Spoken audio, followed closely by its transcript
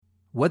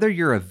Whether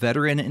you're a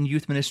veteran in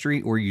youth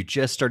ministry or you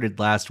just started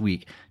last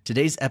week,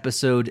 today's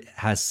episode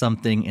has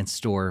something in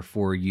store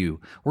for you.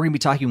 We're going to be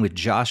talking with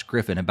Josh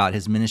Griffin about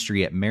his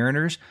ministry at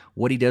Mariners,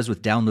 what he does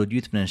with Download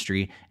Youth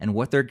Ministry, and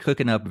what they're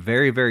cooking up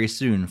very, very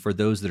soon for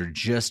those that are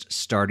just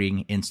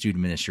starting in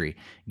student ministry.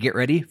 Get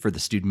ready for the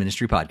Student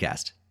Ministry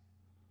Podcast.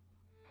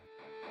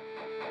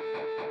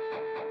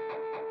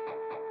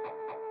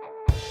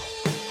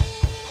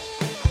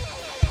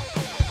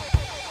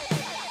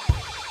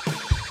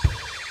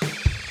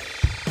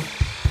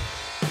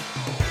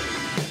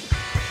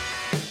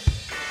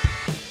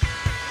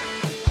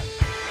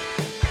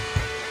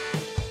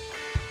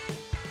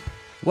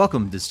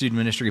 Welcome to the Student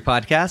Ministry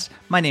Podcast.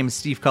 My name is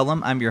Steve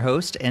Cullum. I'm your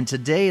host, and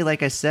today,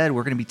 like I said,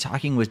 we're going to be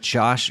talking with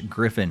Josh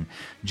Griffin.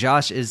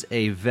 Josh is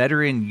a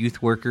veteran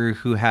youth worker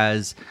who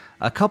has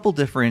a couple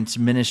different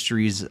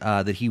ministries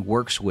that he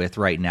works with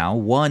right now.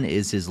 One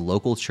is his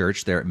local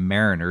church there at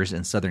Mariners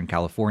in Southern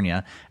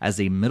California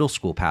as a middle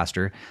school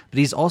pastor, but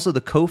he's also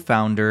the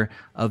co-founder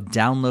of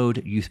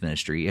Download Youth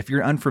Ministry. If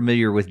you're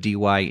unfamiliar with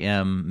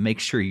DYM, make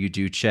sure you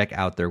do check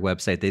out their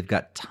website. They've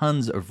got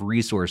tons of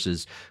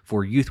resources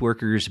for youth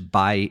workers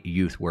by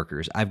youth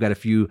workers. I've got a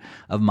few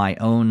of my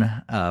own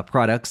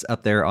products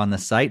up there on the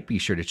site. Be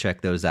sure to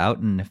check those out,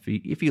 and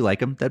if you like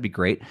them, that'd be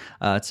great.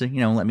 So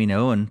let me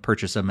know and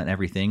purchase them and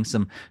everything.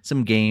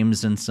 Some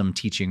games and some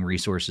teaching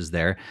resources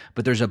there,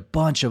 but there's a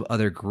bunch of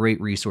other great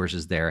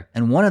resources there.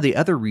 And one of the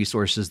other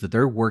resources that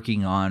they're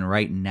working on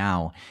right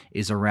now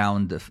is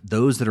around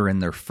those that are in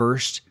their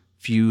first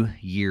few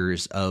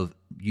years of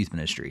youth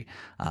ministry.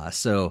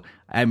 So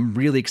I'm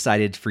really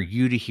excited for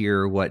you to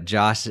hear what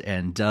Josh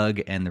and Doug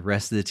and the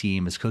rest of the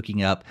team is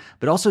cooking up,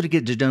 but also to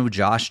get to know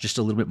Josh just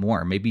a little bit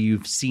more. Maybe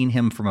you've seen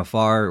him from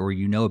afar or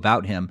you know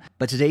about him,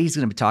 but today he's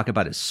going to talk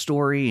about his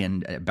story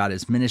and about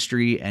his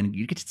ministry, and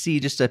you get to see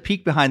just a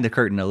peek behind the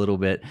curtain a little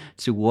bit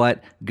to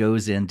what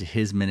goes into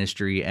his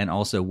ministry and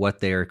also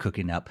what they are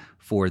cooking up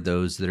for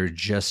those that are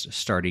just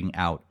starting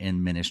out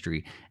in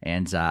ministry.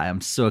 And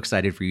I'm so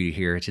excited for you to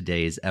hear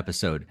today's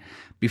episode.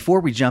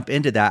 Before we jump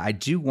into that, I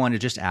do want to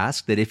just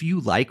ask that if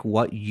you like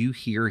what you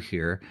hear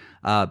here,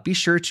 be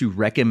sure to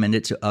recommend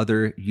it to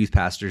other youth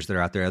pastors that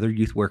are out there, other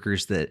youth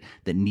workers that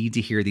need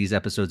to hear these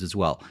episodes as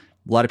well.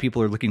 A lot of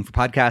people are looking for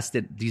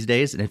podcasts these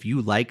days, and if you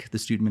like the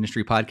Student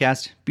Ministry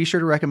Podcast, be sure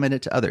to recommend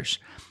it to others.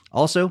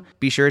 Also,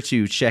 be sure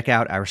to check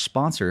out our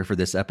sponsor for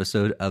this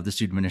episode of the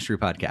Student Ministry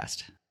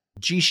Podcast.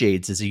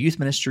 G-Shades is a youth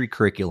ministry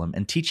curriculum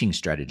and teaching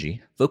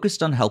strategy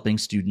focused on helping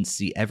students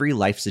see every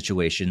life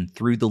situation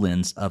through the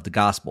lens of the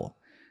gospel.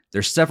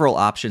 There's several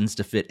options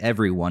to fit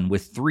everyone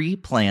with 3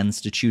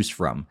 plans to choose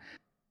from.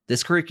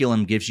 This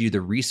curriculum gives you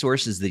the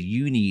resources that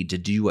you need to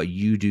do what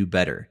you do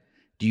better.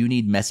 Do you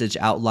need message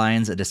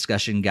outlines, a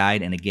discussion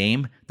guide, and a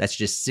game? That's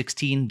just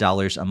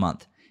 $16 a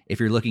month. If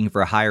you're looking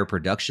for a higher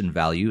production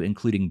value,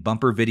 including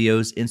bumper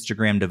videos,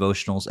 Instagram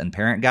devotionals, and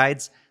parent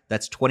guides,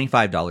 that's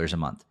 $25 a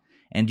month.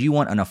 And do you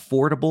want an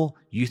affordable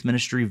youth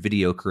ministry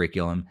video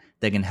curriculum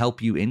that can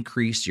help you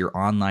increase your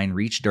online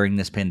reach during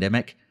this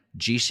pandemic?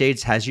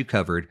 G-Shades has you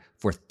covered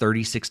for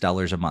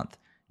 $36 a month.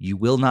 You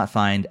will not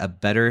find a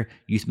better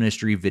youth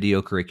ministry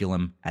video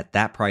curriculum at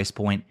that price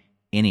point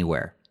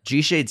anywhere.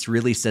 G-Shades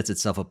really sets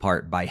itself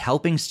apart by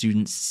helping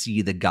students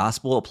see the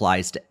gospel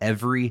applies to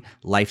every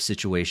life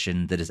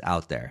situation that is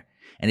out there.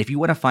 And if you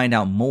want to find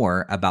out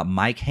more about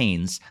Mike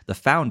Haynes, the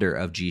founder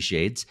of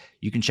G-Shades,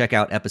 you can check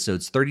out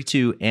episodes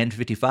 32 and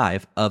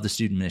 55 of the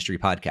Student Ministry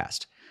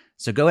Podcast.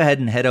 So go ahead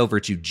and head over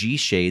to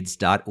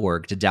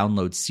gshades.org to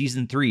download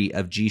Season 3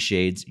 of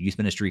G-Shades Youth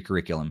Ministry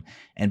Curriculum.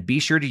 And be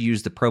sure to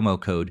use the promo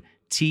code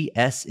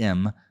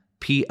TSMPOD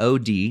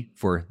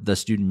for the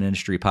Student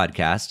Ministry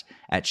Podcast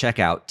at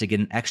checkout to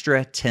get an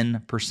extra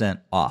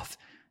 10% off.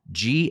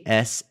 gshades.org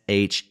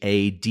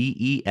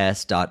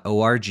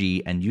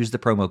and use the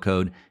promo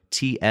code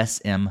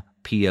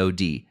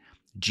TSMPOD.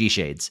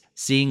 G-Shades,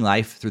 seeing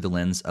life through the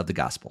lens of the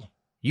gospel.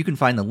 You can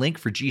find the link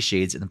for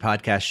G-Shades in the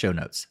podcast show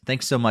notes.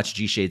 Thanks so much,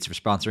 G-Shades, for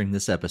sponsoring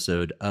this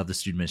episode of the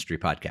Student Ministry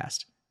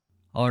Podcast.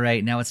 All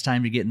right, now it's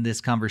time to get in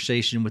this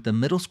conversation with the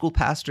middle school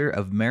pastor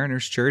of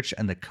Mariners Church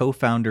and the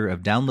co-founder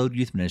of Download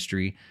Youth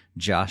Ministry,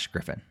 Josh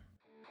Griffin.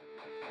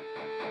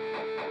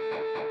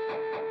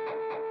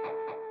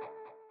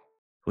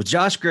 Well,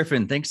 Josh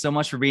Griffin, thanks so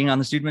much for being on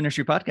the Student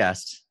Ministry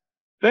Podcast.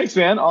 Thanks,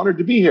 man. Honored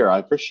to be here. I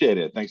appreciate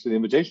it. Thanks for the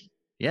invitation.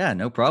 Yeah,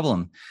 no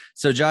problem.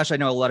 So Josh, I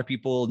know a lot of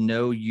people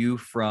know you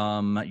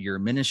from your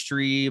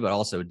ministry, but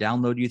also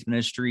Download Youth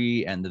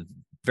Ministry and the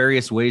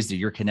various ways that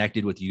you're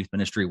connected with the youth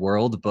ministry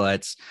world.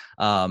 But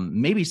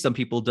maybe some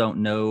people don't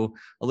know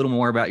a little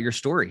more about your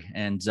story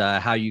and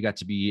how you got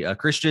to be a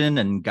Christian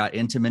and got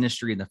into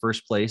ministry in the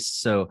first place.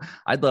 So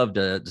I'd love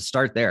to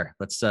start there.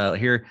 Let's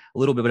hear a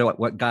little bit about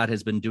what God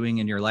has been doing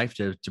in your life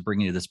to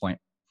bring you to this point.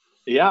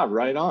 Yeah,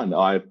 right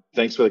on.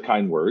 Thanks for the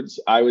kind words.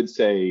 I would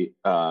say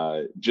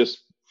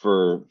just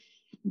for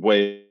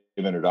way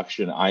of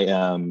introduction, I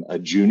am a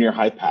junior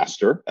high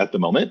pastor at the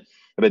moment.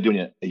 I've been doing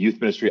a youth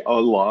ministry a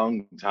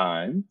long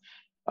time.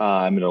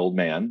 I'm an old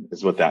man,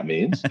 is what that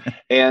means.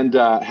 And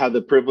had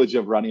the privilege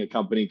of running a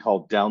company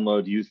called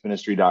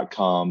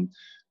downloadyouthministry.com,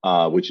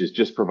 which is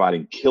just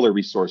providing killer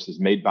resources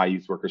made by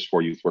youth workers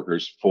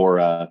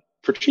for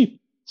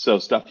cheap. So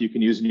stuff you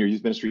can use in your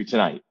youth ministry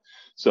tonight.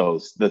 So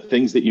the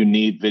things that you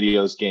need,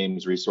 videos,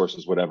 games,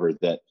 resources, whatever,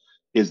 that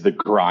is the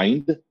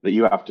grind that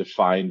you have to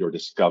find or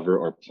discover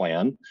or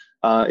plan.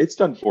 It's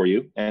done for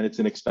you, and it's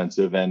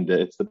inexpensive, and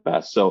it's the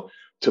best. So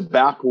to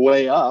back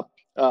way up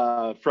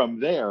from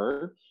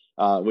there,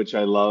 which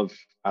I love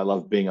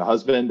being a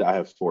husband. I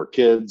have 4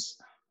 kids.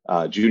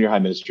 Junior high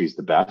ministry is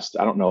the best.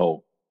 I don't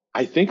know.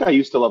 I think I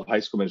used to love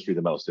high school ministry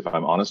the most, if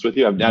I'm honest with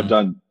you. I've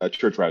done a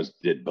church where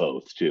did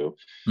both too.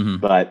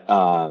 But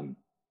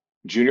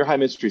junior high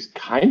ministry is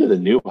kind of the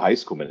new high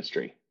school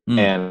ministry.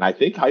 And I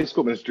think high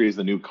school ministry is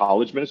the new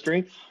college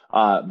ministry.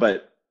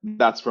 But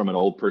that's from an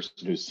old person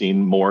who's seen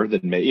more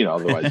than me,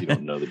 otherwise you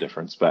don't know the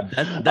difference. But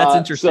that's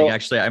interesting.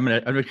 Actually, I'm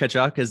gonna cut you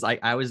off, because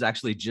I was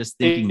actually just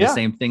thinking the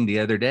same thing the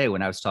other day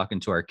when I was talking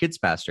to our kids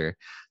pastor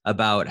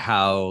about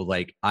how,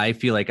 like, I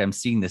feel like I'm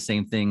seeing the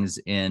same things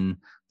in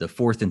the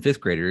 4th and 5th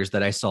graders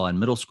that I saw in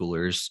middle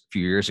schoolers a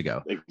few years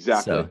ago.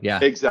 Exactly. So, yeah,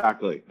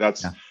 exactly.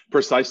 That's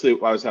precisely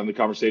why I was having the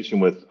conversation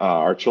with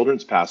our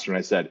children's pastor. And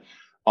I said,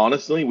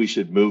 honestly, we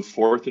should move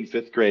 4th and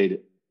 5th grade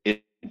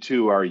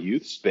into our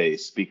youth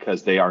space,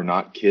 because they are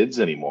not kids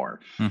anymore.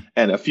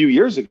 And a few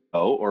years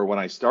ago, or when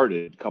I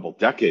started a couple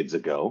decades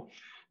ago,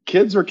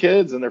 kids are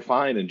kids and they're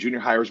fine. And junior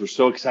hires were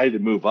so excited to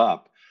move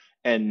up.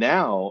 And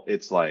now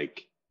it's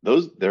like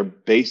they're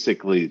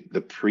basically,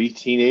 the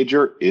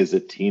pre-teenager is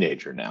a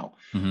teenager now.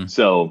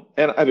 So,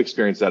 and I've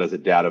experienced that as a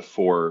dad of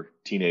 4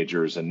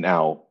 teenagers and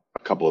now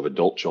a couple of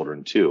adult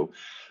children too.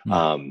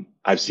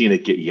 I've seen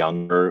it get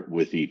younger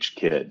with each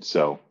kid.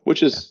 So,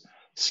 which is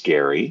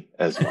scary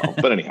as well,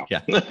 but anyhow.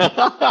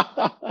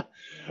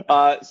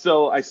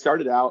 So I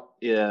started out,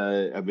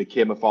 I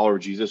became a follower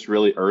of Jesus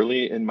really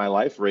early in my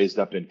life, raised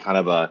up in kind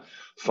of a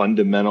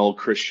fundamental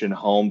Christian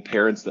home,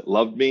 parents that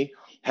loved me,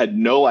 had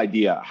no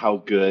idea how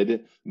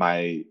good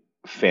my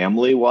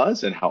family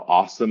was and how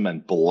awesome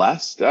and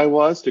blessed I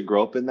was to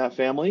grow up in that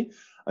family,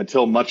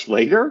 until much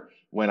later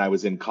when I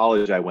was in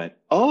college, I went,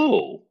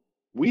 oh,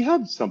 we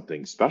have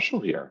something special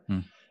here.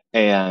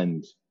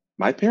 And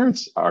my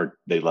parents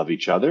they love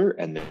each other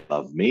and they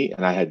love me.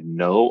 And I had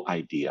no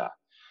idea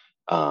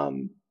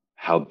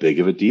how big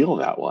of a deal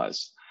that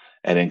was.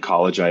 And in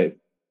college, I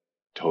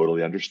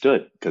totally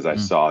understood, because I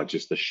saw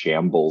just the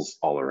shambles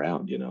all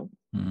around,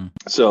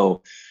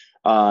 So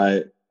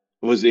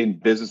was in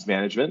business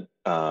management,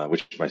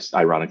 which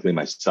ironically,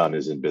 my son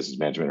is in business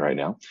management right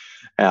now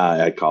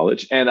at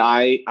college. And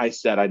I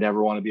said, I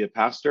never want to be a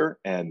pastor.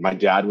 And my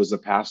dad was a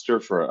pastor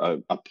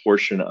for a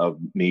portion of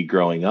me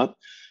growing up.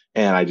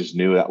 And I just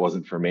knew that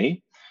wasn't for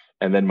me.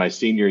 And then my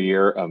senior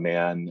year,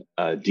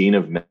 a dean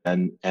of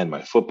men, and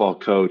my football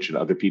coach and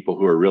other people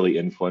who are really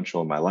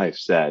influential in my life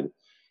said,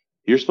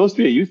 you're supposed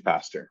to be a youth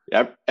pastor.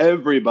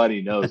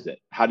 Everybody knows it.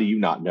 How do you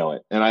not know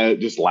it? And I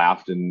just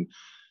laughed. And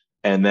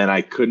then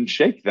I couldn't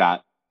shake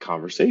that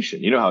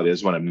conversation. You know how it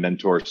is when a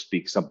mentor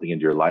speaks something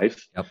into your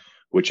life,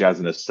 which, as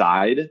an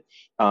aside,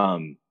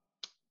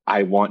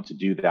 I want to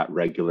do that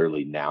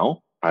regularly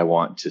now. I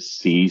want to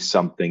see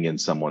something in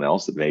someone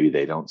else that maybe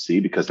they don't see,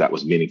 because that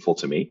was meaningful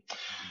to me.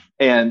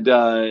 And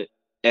I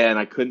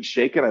couldn't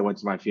shake it. I went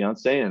to my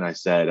fiance and I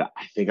said,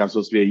 I think I'm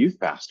supposed to be a youth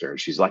pastor. And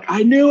she's like,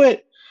 I knew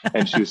it.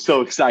 And she was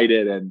so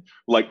excited and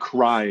like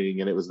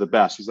crying. And it was the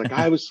best. She's like,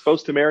 I was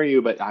supposed to marry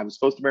you, but I was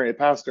supposed to marry a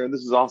pastor. And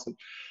this is awesome.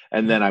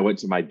 And then I went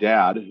to my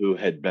dad, who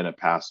had been a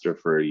pastor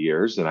for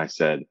years. And I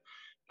said,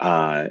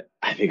 I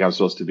think I'm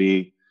supposed to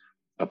be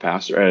a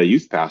pastor, a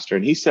youth pastor.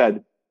 And he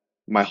said,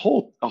 a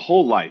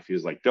whole life, he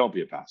was like, don't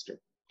be a pastor.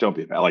 Don't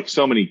be a pastor. Like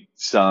so many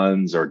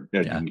sons or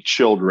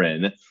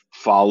children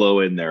follow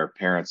in their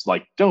parents,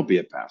 like, don't be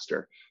a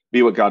pastor.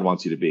 Be what God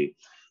wants you to be.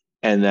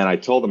 And then I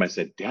told him, I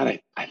said,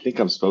 Dad, I think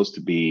I'm supposed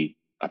to be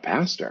a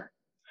pastor.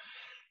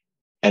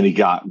 And he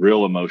got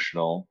real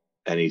emotional.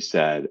 And he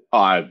said, oh,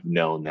 I've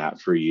known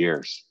that for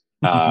years.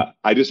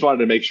 I just wanted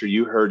to make sure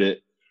you heard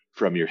it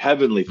from your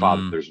heavenly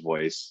Father's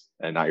voice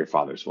and not your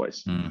father's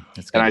voice. And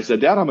I said,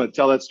 Dad, I'm going to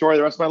tell that story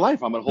the rest of my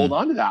life. I'm going to hold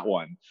on to that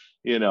one,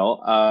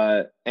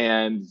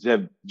 and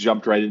have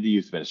jumped right into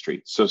youth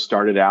ministry. So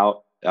started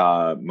out,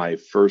 my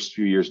first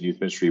few years in youth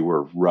ministry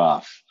were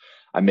rough.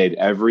 I made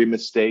every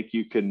mistake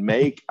you can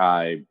make.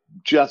 I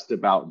just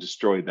about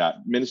destroyed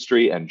that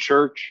ministry and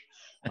church.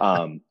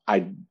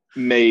 I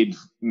made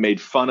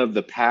fun of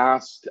the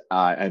past.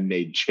 I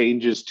made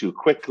changes too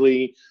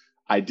quickly.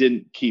 I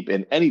didn't keep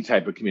in any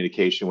type of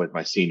communication with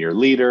my senior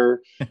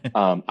leader.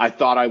 I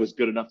thought I was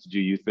good enough to do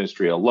youth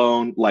ministry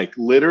alone. Like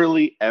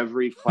literally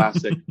every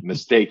classic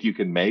mistake you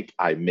can make,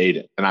 I made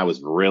it. And I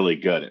was really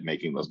good at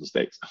making those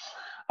mistakes.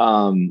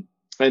 And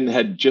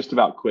had just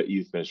about quit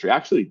youth ministry.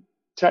 Actually,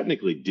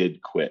 technically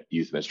did quit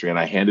youth ministry. And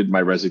I handed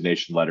my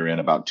resignation letter in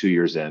about 2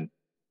 years in,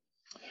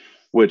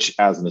 which,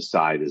 as an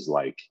aside, is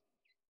like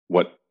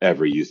what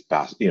every youth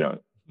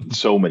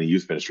so many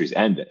youth ministries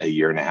end a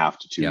year and a half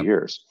to 2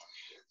 years.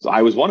 So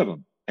I was one of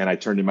them. And I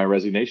turned in my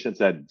resignation and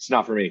said, it's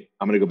not for me.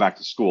 I'm going to go back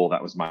to school.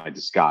 That was my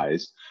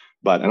disguise.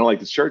 But I don't like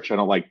this church. I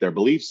don't like their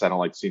beliefs. I don't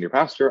like the senior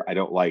pastor. I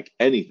don't like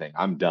anything.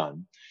 I'm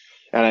done.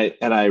 And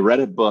I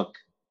read a book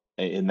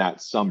in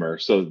that summer.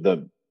 So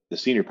the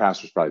senior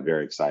pastor was probably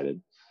very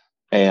excited.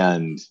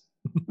 And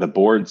the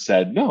board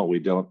said, no, we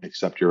don't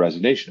accept your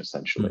resignation,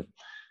 essentially.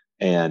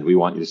 And we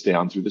want you to stay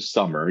on through the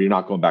summer. You're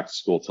not going back to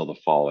school till the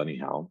fall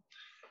anyhow.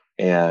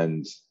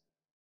 And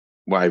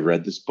I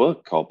read this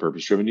book called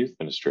Purpose Driven Youth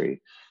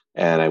Ministry.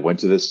 And I went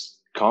to this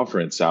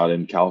conference out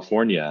in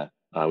California.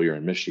 We were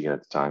in Michigan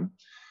at the time.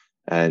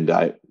 And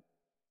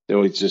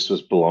just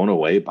was blown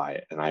away by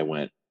it. And I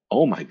went,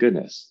 oh my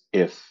goodness,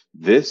 if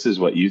this is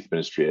what youth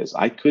ministry is,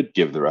 I could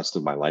give the rest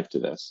of my life to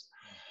this.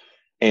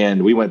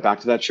 And we went back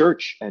to that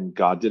church and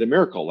God did a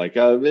miracle. Like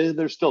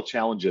there's still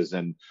challenges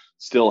and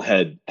still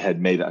had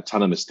made a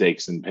ton of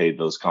mistakes and paid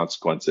those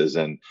consequences.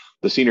 And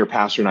the senior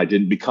pastor and I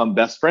didn't become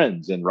best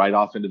friends and ride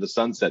off into the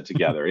sunset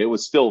together. It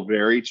was still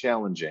very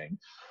challenging,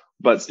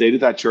 but stayed at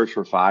that church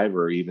for 5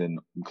 or even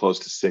close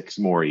to 6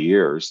 more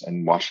years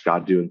and watched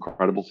God do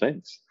incredible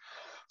things.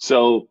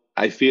 So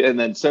I feel, and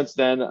then since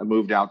then I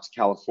moved out to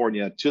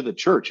California to the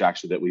church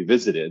actually that we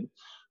visited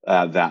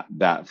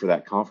that for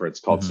that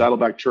conference called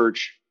Saddleback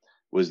Church.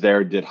 Was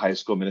there, did high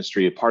school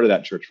ministry, a part of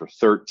that church for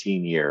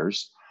 13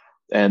 years.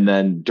 And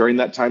then during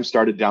that time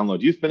started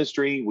Download Youth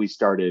Ministry. We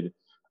started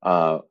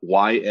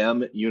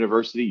YM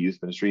University,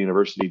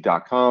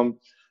 youthministryuniversity.com.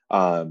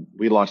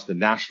 We launched the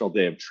National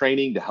Day of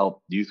Training to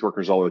help youth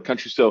workers all over the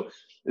country. So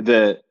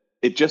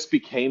it just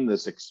became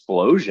this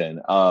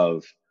explosion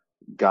of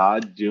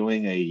God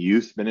doing a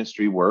youth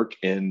ministry work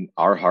in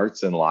our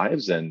hearts and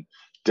lives. And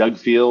Doug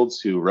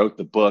Fields, who wrote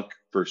the book,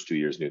 First 2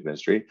 Years in Youth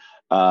Ministry,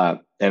 and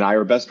I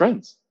are best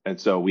friends. And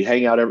so we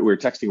hang out we were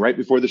texting right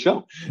before the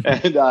show.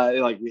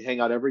 And we hang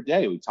out every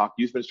day. We talk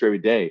youth ministry every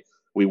day.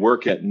 We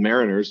work at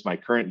Mariners, my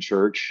current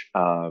church,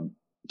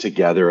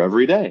 together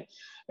every day.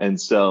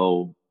 And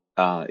so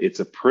it's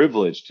a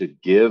privilege to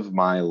give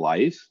my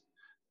life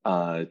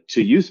to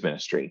youth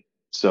ministry.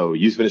 So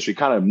youth ministry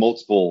kind of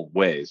multiple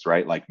ways,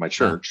 right? Like my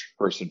church,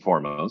 first and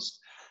foremost.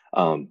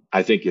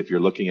 I think if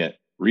you're looking at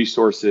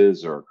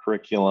resources or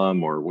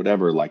curriculum or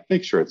whatever, like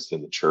make sure it's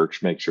in the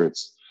church, make sure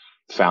it's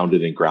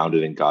founded and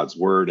grounded in God's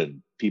word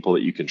and people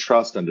that you can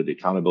trust under the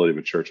accountability of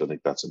a church. I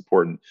think that's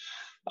important.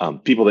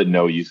 People that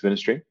know youth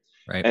ministry.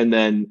 Right. And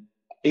then,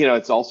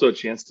 it's also a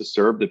chance to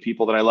serve the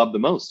people that I love the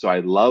most. So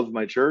I love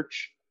my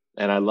church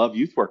and I love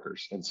youth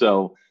workers. And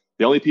so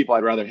the only people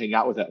I'd rather hang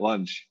out with at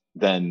lunch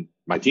than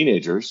my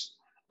teenagers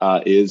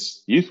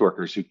is youth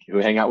workers who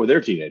hang out with their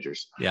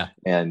teenagers. Yeah.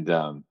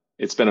 And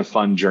it's been a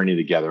fun journey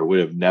together.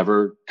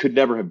 Could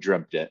never have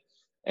dreamt it.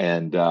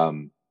 And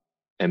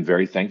I'm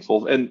very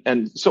thankful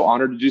and so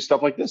honored to do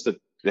stuff like this, to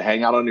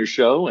hang out on your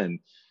show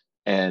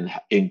and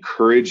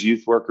encourage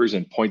youth workers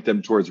and point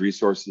them towards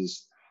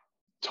resources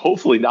to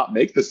hopefully not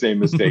make the same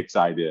mistakes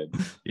I did.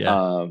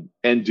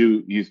 And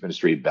do youth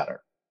ministry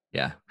better.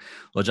 Yeah.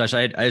 Well, Josh,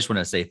 I just want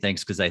to say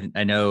thanks because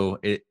I know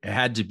it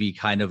had to be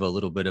kind of a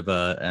little bit of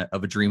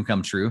a dream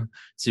come true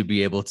to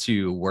be able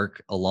to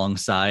work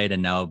alongside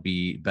and now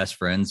be best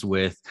friends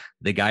with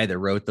the guy that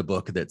wrote the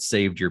book that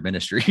saved your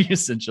ministry,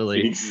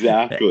 essentially.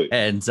 Exactly.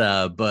 And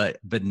but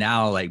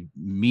now, like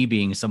me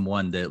being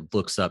someone that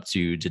looks up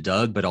to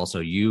Doug, but also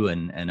you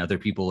and other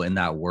people in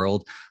that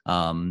world,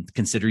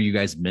 consider you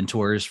guys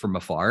mentors from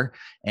afar.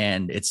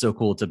 And it's so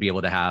cool to be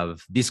able to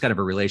have this kind of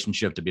a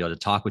relationship, to be able to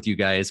talk with you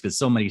guys, because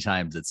so many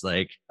times it's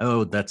like,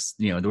 oh, that's,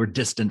 we're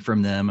distant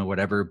from them or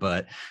whatever,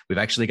 but we've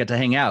actually got to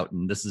hang out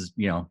and this is,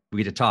 we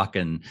get to talk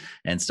and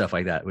stuff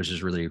like that, which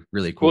is really,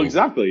 really cool. Well,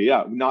 exactly.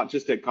 Yeah. Not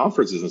just at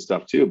conferences and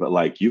stuff too, but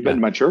like you've been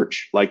to my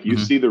church, like you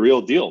see the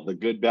real deal, the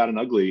good, bad, and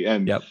ugly.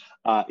 And,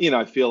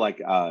 I feel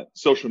like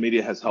social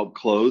media has helped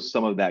close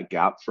some of that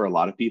gap for a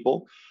lot of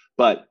people.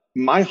 But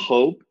my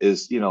hope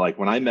is, like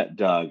when I met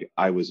Doug,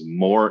 I was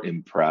more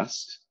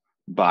impressed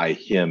by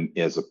him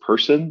as a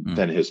person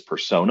than his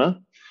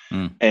persona.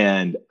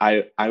 And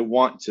I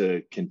want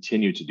to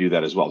continue to do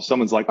that as well. If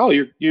someone's like, oh,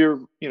 your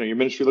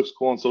ministry looks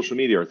cool on social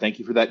media, or thank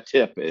you for that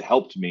tip, it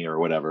helped me, or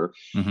whatever.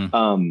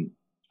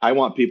 I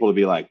want people to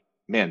be like,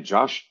 man,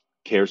 Josh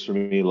cares for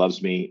me,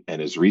 loves me,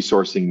 and is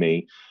resourcing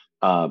me,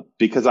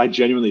 because I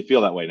genuinely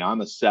feel that way. Now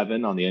I'm a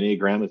 7 on the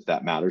Enneagram, if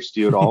that matters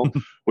to you at all,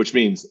 which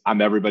means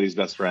I'm everybody's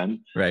best friend,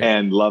 right?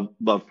 And love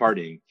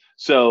partying.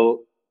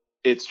 So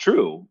it's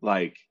true.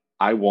 Like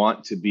I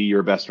want to be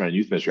your best friend in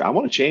youth ministry. I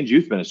want to change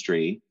youth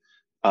ministry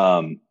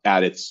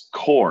at its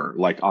core,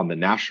 like on the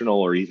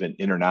national or even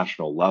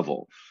international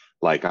level.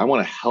 Like I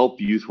want to help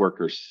youth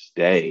workers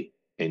stay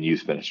in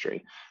youth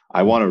ministry.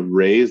 I want to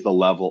raise the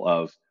level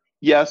of,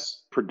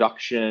 yes,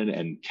 production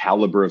and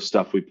caliber of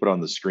stuff we put on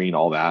the screen,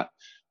 all that,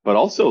 but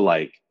also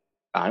like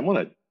I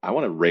want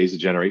to raise a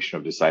generation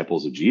of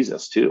disciples of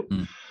Jesus too.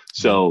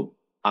 So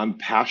I'm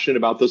passionate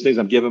about those things.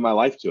 I'm giving my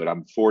life to it.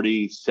 I'm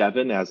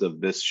 47 as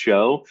of this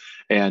show,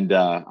 and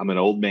I'm an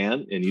old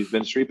man in youth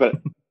ministry, but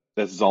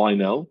this is all I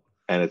know.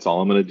 And it's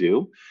all I'm going to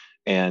do.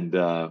 And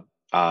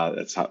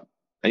that's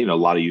a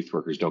lot of youth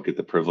workers don't get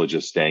the privilege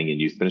of staying in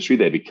youth ministry.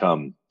 They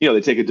become,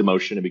 they take a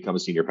demotion and become a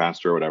senior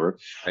pastor or whatever,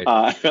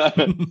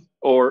 Right.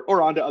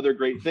 or on to other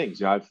great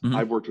things.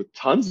 I've worked with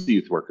tons of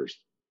youth workers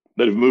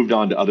that have moved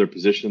on to other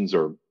positions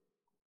or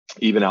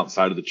even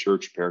outside of the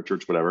church,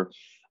 parachurch, whatever.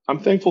 I'm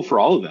thankful for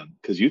all of them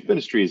because youth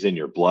ministry is in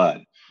your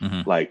blood.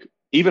 Mm-hmm. Like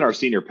even our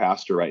senior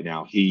pastor right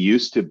now, he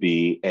used to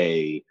be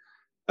a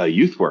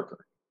youth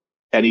worker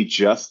and he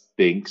just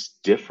thinks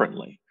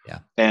differently. Yeah.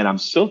 And I'm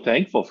so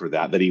thankful for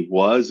that he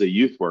was a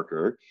youth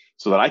worker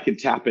so that I can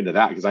tap into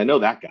that because I know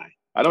that guy.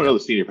 I don't know the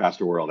senior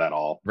pastor world at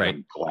all. Right.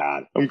 I'm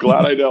glad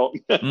I don't.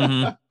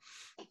 Mm-hmm.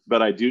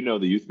 But I do know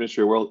the youth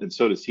ministry world, and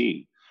so does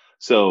he.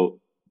 So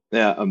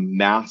a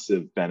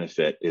massive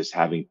benefit is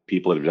having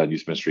people that have done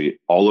youth ministry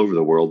all over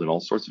the world in all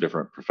sorts of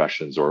different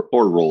professions or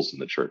roles in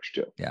the church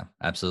too. Yeah,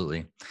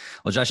 absolutely.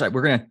 Well, Josh,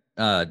 we're going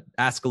to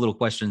ask a little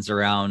questions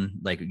around,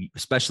 like,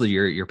 especially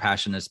your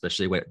passion,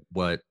 especially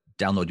what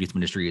Download Youth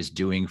Ministry is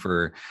doing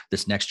for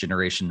this next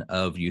generation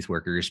of youth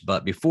workers.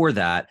 But before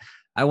that,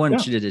 I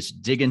want you to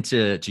just dig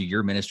into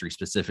your ministry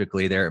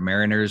specifically there at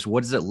Mariners.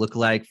 What does it look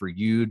like for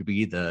you to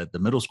be the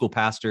middle school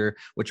pastor?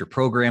 What's your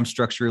program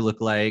structure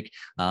look like?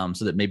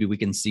 So that maybe we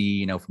can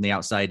see, from the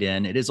outside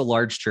in. It is a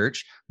large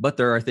church, but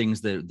there are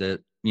things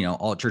that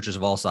all churches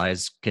of all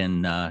size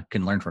can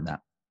learn from that.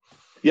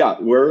 Yeah,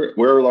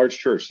 we're a large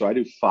church. So I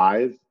do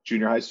 5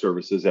 junior high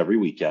services every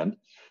weekend.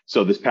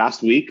 So this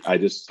past week, I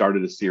just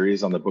started a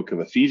series on the book of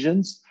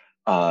Ephesians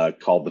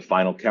called The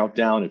Final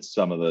Countdown. It's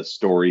some of the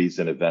stories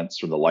and events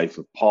from the life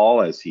of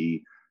Paul as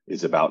he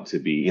is about to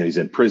be, he's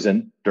in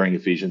prison during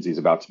Ephesians. He's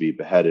about to be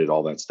beheaded,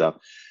 all that stuff.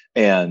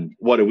 And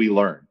what do we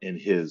learn in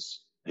his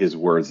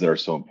words that are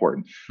so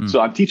important?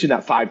 So I'm teaching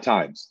that 5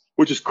 times,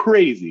 which is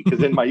crazy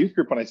because in my youth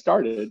group, when I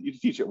started, you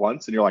teach it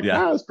once and you're like,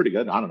 that's pretty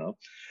good. I don't know.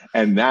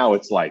 And now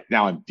it's like,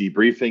 now I'm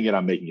debriefing it.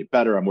 I'm making it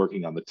better. I'm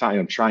working on the time.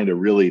 I'm trying to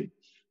really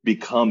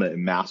become a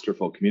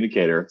masterful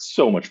communicator. It's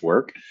so much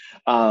work.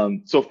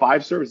 So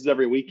 5 services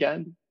every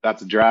weekend.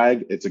 That's a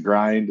drag. It's a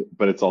grind,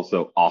 but it's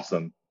also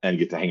awesome. And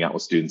get to hang out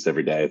with students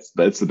every day.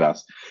 It's the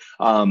best.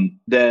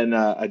 Then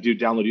I do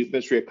Download Youth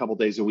Ministry a couple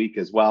days a week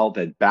as well.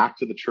 Then back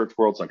to the church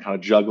world. So I'm kind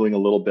of juggling a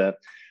little bit.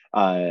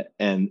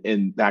 And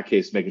in that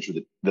case, making sure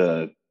that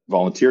the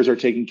volunteers are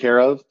taken care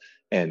of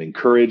and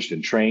encouraged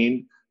and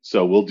trained.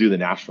 So we'll do the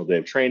National Day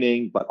of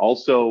Training, but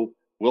also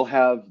we'll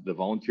have the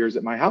volunteers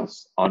at my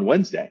house on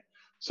Wednesday.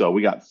 So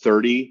we got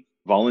 30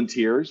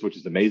 volunteers, which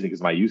is amazing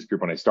because my youth group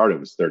when I started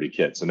was 30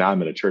 kids. So now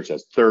I'm in a church that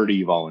has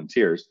 30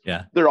 volunteers.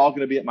 Yeah. They're all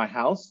going to be at my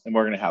house and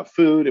we're going to have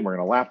food and we're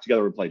going to laugh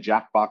together. We play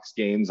Jackbox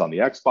games on the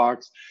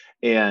Xbox.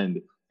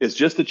 And it's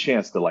just a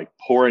chance to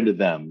pour into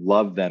them,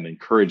 love them,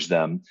 encourage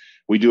them.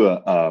 We do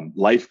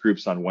life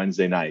groups on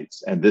Wednesday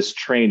nights. And this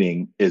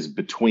training is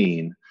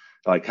between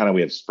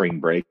we have spring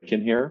break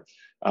in here.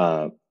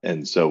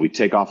 And so we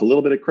take off a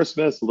little bit at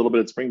Christmas, a little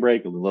bit at spring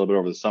break, a little bit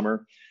over the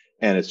summer.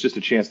 And it's just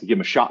a chance to give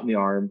them a shot in the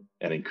arm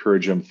and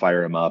encourage them,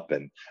 fire them up.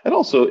 And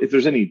also if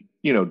there's any,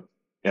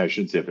 I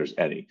shouldn't say if there's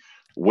any,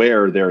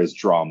 where there is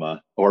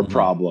drama or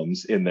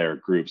problems in their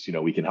groups,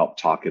 we can help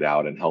talk it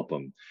out and help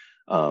them,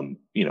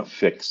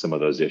 fix some of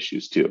those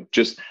issues too.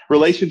 Just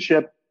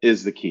relationship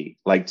is the key.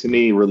 To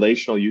me,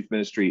 relational youth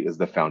ministry is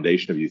the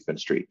foundation of youth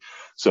ministry.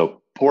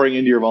 So pouring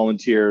into your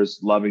volunteers,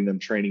 loving them,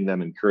 training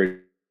them,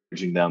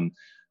 encouraging them,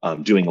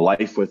 doing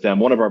life with them.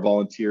 One of our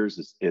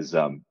volunteers is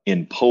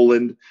in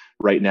Poland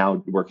right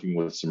now, working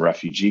with some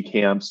refugee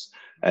camps.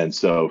 And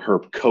so her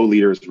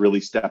co-leader is really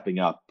stepping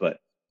up, but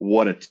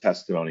what a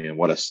testimony and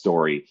what a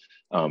story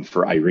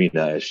for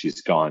Irina as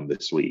she's gone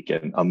this week,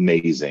 and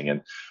amazing.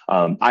 And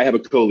I have a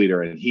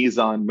co-leader and he's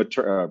on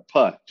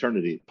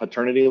paternity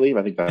leave.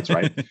 I think that's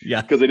right.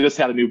 Yeah. Because they just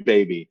had a new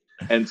baby.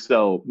 And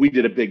so we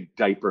did a big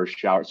diaper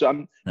shower. So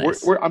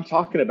I'm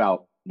talking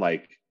about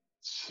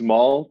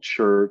small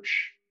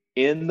church,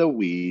 in the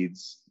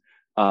weeds,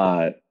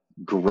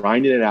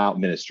 grinding it out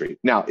ministry.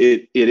 Now,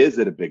 it is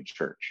at a big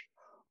church,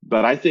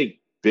 but I think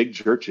big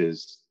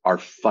churches are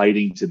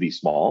fighting to be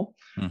small,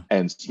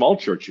 and small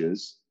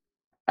churches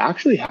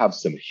actually have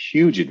some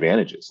huge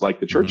advantages. Like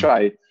the church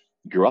I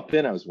grew up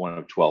in, I was one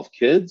of 12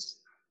 kids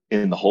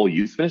in the whole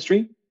youth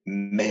ministry.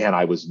 Man,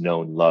 I was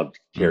known, loved,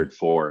 cared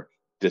for,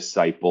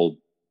 discipled.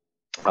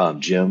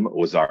 Jim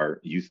was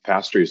our youth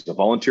pastor. He was a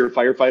volunteer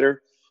firefighter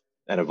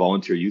and a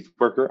volunteer youth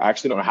worker. I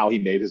actually don't know how he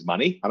made his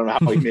money. I don't know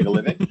how he made a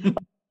living,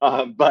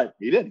 but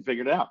he did. He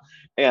figured it out.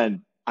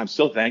 And I'm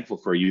so thankful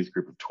for a youth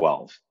group of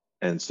 12.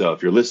 And so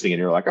if you're listening and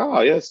you're like,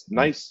 oh, yes,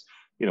 nice,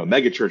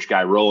 mega church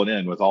guy rolling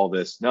in with all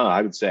this. No,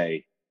 I would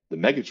say the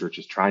mega church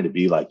is trying to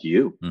be like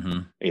you.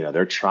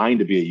 They're trying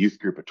to be a youth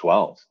group of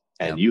 12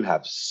 and you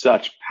have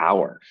such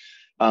power.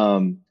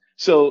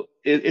 So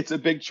it's a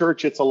big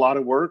church. It's a lot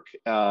of work,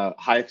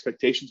 high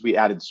expectations. We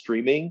added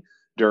streaming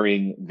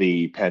during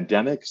the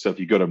pandemic. So if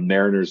you go to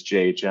Mariners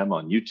JHM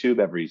on YouTube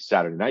every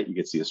Saturday night, you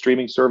can see a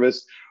streaming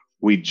service.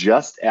 We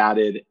just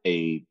added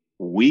a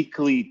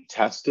weekly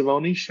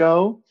testimony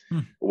show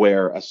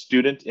where a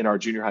student in our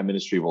junior high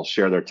ministry will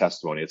share their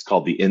testimony. It's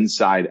called The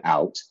Inside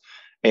Out.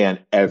 And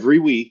every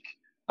week,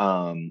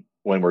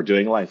 when we're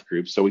doing life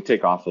groups. So we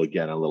take off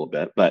again a little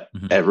bit, but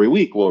Mm-hmm. every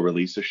week we'll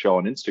release a show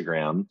on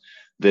Instagram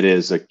that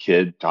is a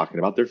kid talking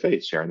about their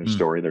faith, sharing their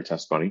story, their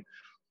testimony.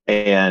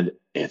 And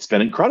it's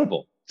been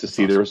incredible to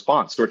see the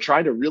response. So we're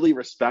trying to really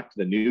respect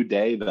the new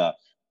day, the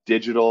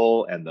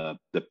digital and the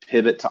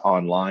pivot to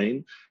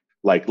online.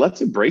 Like,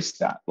 let's embrace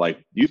that.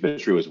 Like, youth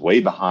ministry was way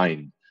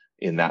behind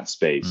in that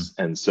space.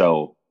 And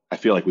so I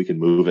feel like we can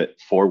move it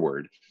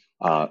forward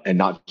and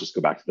not just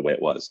go back to the way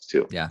it was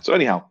too. Yeah. So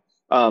anyhow,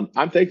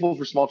 I'm thankful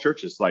for small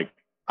churches. Like,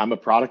 I'm a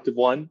product of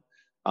one.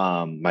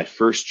 My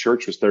first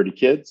church was 30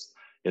 kids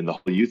in the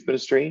whole youth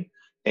ministry.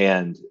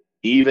 And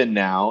even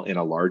now in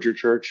a larger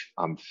church,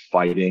 I'm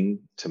fighting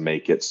to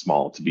make it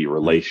small, to be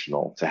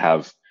relational, to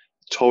have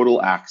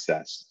total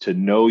access, to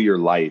know your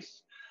life,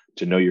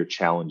 to know your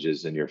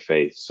challenges and your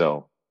faith.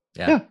 So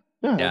yeah,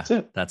 that's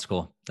it. That's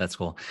cool. That's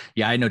cool.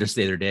 Yeah. I noticed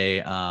the other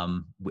day,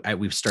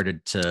 we've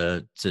started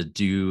to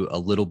do a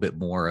little bit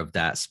more of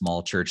that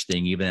small church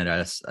thing, even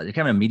at a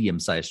kind of a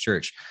medium-sized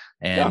church.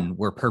 And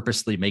we're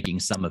purposely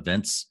making some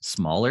events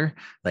smaller.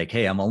 Like,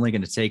 hey, I'm only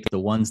going to take the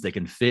ones that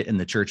can fit in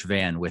the church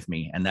van with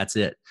me, and that's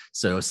it.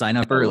 So sign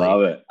up early. I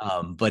love it.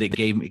 But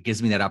it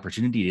gives me that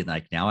opportunity. And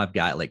like, now I've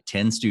got like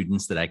 10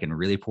 students that I can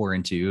really pour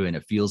into, and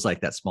it feels like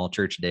that small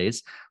church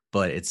days.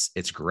 But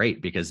it's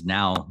great because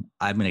now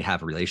I'm going to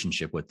have a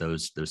relationship with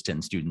those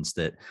 10 students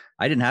that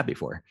I didn't have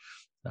before.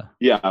 So.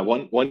 Yeah,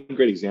 one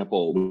great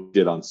example we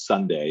did on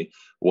Sunday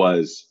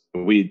was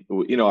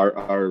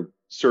our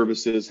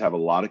services have a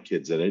lot of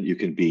kids in it. You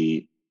can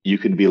be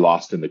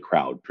lost in the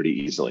crowd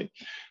pretty easily.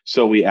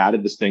 So we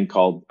added this thing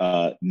called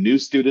New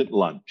Student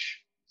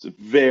Lunch. It's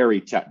a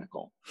very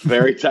technical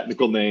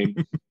name.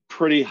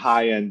 Pretty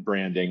high-end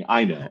branding.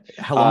 I know.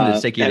 How long did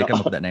it take you to come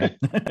up with that name?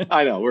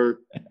 I know.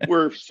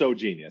 We're so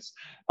genius.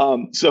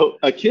 So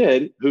a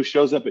kid who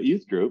shows up at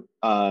youth group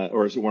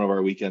or one of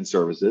our weekend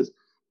services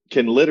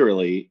can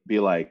literally be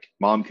like,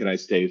 Mom, can I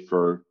stay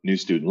for New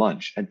Student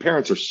Lunch? And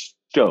parents are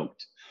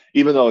stoked,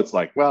 even though it's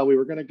like, well, we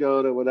were going to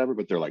go to whatever,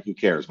 but they're like, who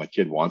cares? My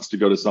kid wants to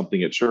go to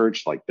something at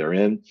church. Like, they're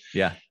in.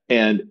 Yeah.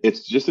 And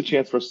it's just a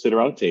chance for us to sit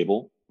around a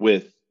table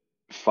with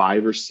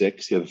 5 or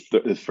 6.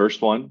 The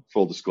first one,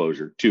 full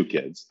disclosure, 2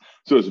 kids.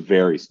 So it was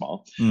very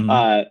small.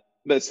 Mm-hmm.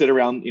 That sit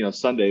around,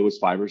 Sunday was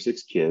 5 or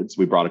 6 kids.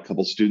 We brought a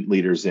couple student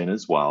leaders in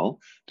as well,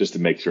 just to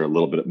make sure a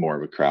little bit more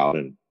of a crowd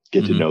and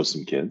get to know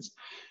some kids.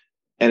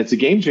 And it's a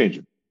game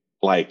changer.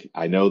 Like,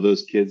 I know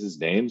those kids'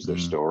 names, their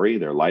story,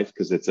 their life,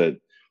 because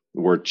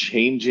we're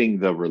changing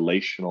the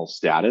relational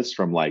status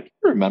from like,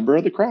 you're a member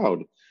of the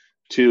crowd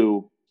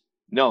to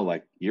no,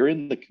 like, you're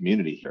in the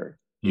community here.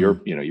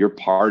 You're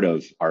part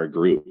of our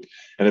group.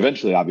 And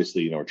eventually,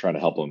 obviously, we're trying to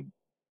help them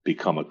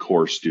become a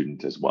core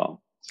student as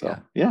well. So,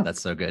 yeah.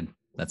 That's so good.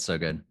 That's so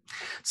good.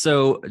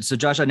 So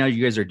Josh, I know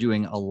you guys are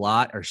doing a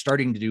lot, or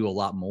starting to do a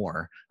lot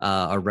more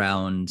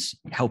around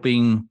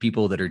helping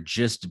people that are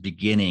just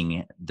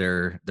beginning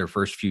their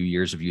first few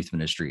years of youth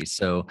ministry.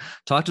 So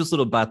talk to us a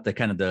little about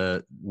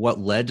what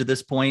led to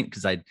this point,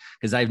 because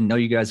I know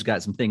you guys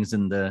got some things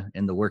in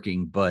the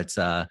working, but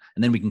and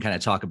then we can kind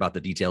of talk about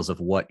the details of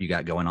what you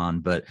got going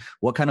on. But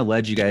what kind of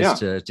led you guys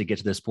to get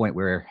to this point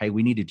where, hey,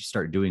 we needed to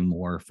start doing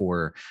more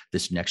for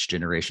this next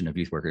generation of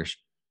youth workers?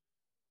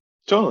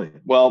 Totally.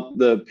 Well,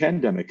 the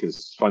pandemic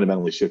has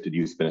fundamentally shifted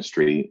youth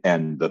ministry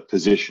and the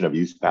position of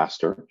youth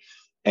pastor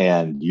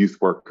and youth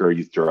worker,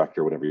 youth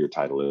director, whatever your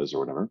title is or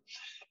whatever.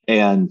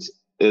 And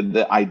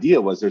the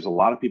idea was there's a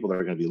lot of people that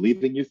are going to be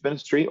leaving youth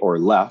ministry or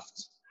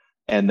left,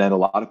 and then a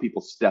lot of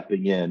people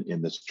stepping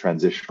in this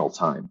transitional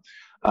time.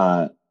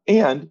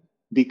 And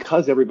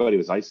because everybody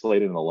was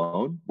isolated and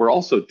alone, we're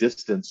also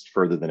distanced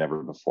further than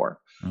ever before.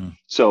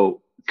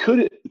 So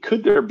could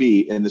there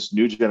be in this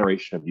new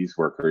generation of youth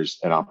workers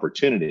an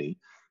opportunity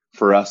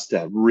for us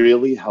to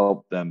really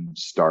help them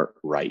start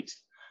right?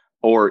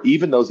 Or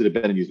even those that have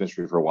been in youth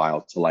ministry for a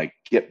while to like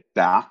get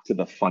back to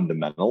the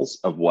fundamentals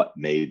of what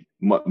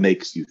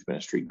makes youth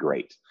ministry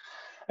great.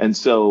 And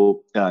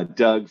so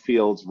Doug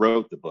Fields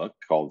wrote the book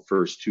called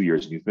First 2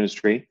 Years in Youth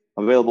Ministry,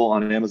 available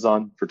on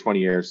Amazon for 20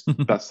 years,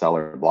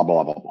 bestseller, blah,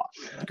 blah, blah, blah,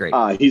 blah.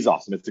 Great. He's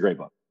awesome. It's a great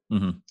book.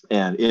 Mm-hmm.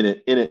 And in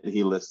it,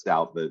 he lists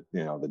out the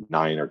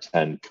 9 or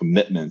 10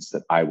 commitments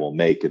that I will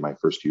make in my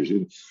first 2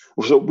 years.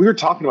 So we were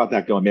talking about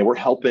that going, man, we're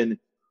helping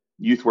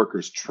youth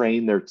workers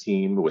train their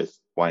team with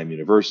YM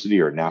University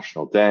or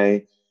National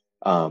Day.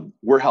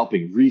 We're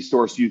helping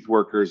resource youth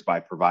workers by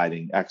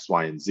providing X,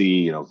 Y, and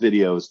Z,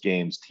 videos,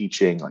 games,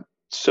 teaching, like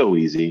so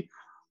easy.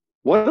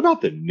 What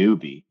about the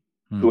newbie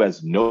who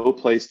has no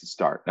place to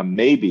start? Now,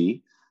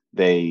 maybe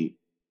they,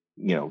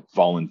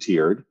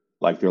 volunteered.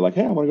 Like, they're like,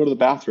 hey, I want to go to the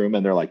bathroom.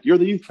 And they're like, you're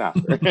the youth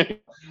pastor.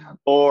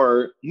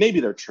 Or maybe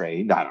they're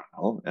trained. I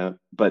don't know.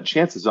 But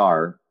chances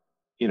are,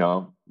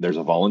 there's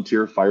a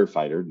volunteer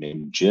firefighter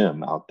named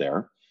Jim out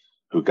there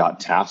who got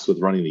tasked with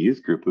running the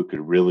youth group who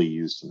could really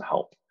use some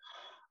help.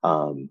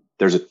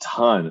 There's a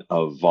ton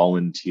of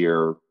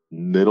volunteer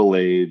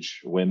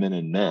middle-aged women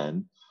and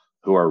men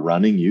who are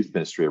running youth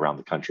ministry around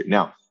the country.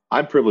 Now,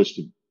 I'm privileged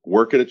to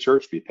work at a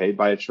church, be paid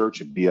by a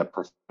church, and be a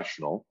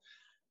professional.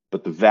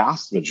 But the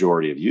vast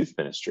majority of youth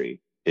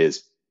ministry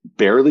is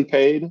barely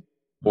paid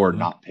or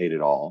not paid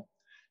at all,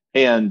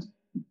 and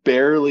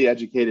barely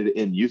educated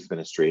in youth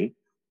ministry,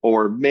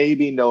 or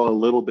maybe know a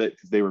little bit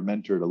because they were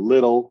mentored a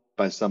little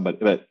by somebody,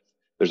 but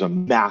there's a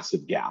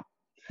massive gap.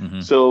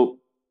 So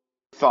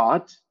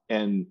thought,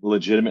 and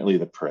legitimately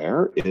the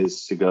prayer,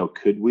 is to go,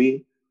 could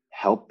we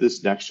help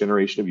this next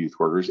generation of youth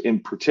workers, in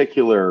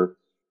particular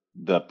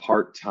the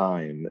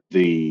part-time,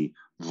 the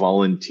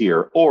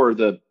volunteer, or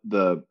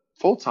the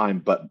full-time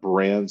but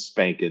brand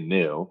spanking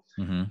new?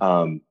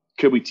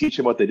 Could we teach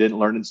them what they didn't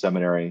learn in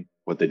seminary,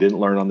 what they didn't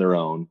learn on their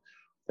own,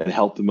 and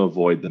help them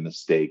avoid the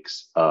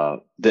mistakes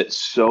that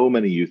so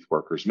many youth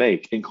workers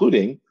make,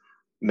 including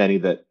many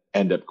that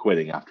end up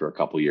quitting after a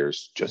couple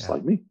years, just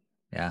like me.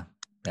 Yeah,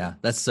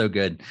 that's so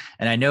good.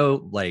 And I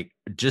know, like,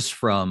 just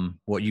from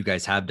what you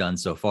guys have done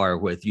so far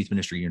with Youth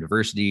Ministry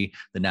University,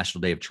 the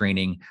National Day of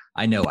Training,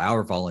 I know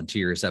our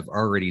volunteers have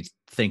already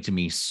thanked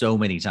me so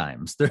many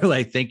times. They're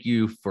like, thank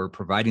you for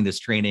providing this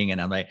training.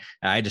 And I'm like,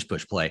 I just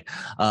push play.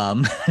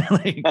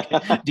 Like,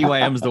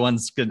 DYM is the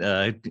ones,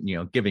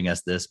 giving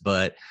us this,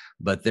 but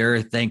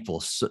they're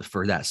thankful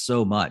for that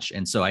so much.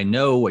 And so I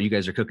know what you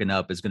guys are cooking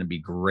up is going to be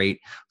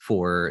great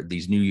for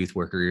these new youth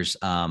workers.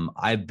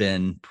 I've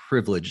been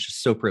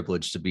so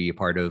privileged to be a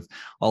part of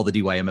all the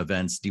DYM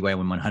events,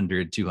 DYM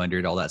 100,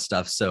 200, all that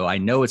stuff. So I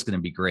know it's going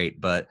to be great,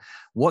 but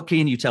what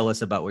can you tell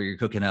us about what you're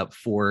cooking up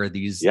for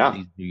these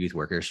new youth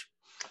workers?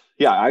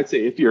 Yeah, I'd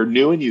say if you're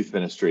new in youth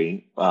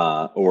ministry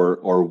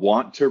or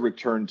want to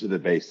return to the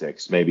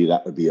basics, maybe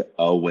that would be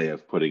a way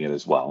of putting it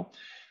as well.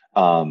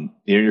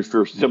 Your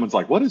first, someone's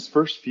like, what is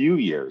first few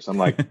years? I'm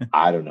like,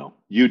 I don't know.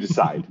 You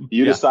decide.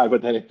 You decide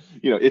what that,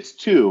 it's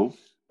 2,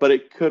 but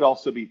it could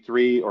also be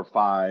 3 or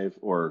 5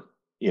 or,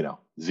 0.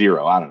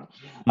 I don't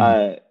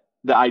know.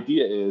 The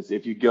idea is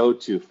if you go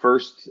to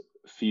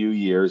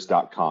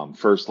firstfewyears.com,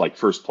 first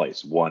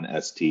place,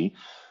 1ST,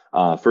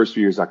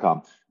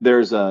 firstfewyears.com,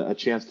 there's a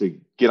chance to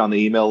get on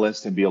the email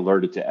list and be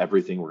alerted to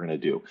everything we're going to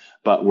do.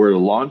 But we're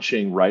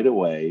launching right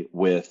away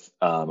with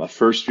a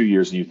First Few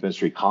Years in Youth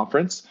Ministry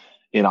conference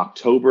in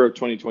October of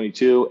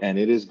 2022, and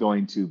it is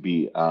going to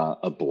be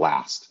a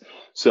blast.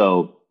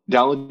 So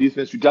download Youth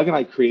Ministry. Doug and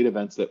I create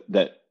events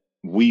that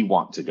we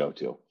want to go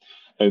to.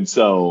 And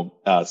so,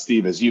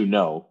 Steve, as you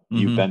know,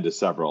 you've been to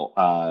several.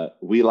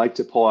 We like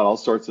to pull out all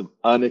sorts of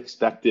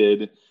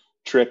unexpected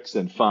tricks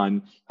and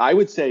fun. I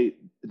would say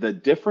the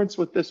difference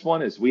with this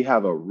one is we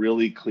have a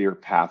really clear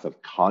path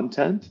of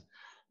content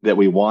that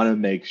we want to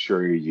make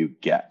sure you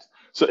get.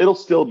 So it'll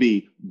still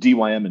be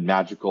DYM and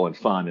magical and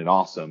fun and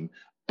awesome,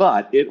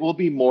 but it will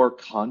be more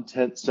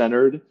content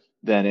centered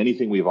than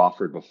anything we've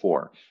offered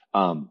before.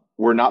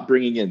 We're not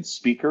bringing in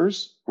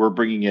speakers. We're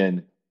bringing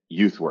in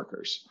youth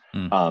workers,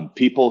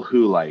 people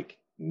who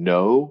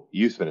know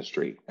youth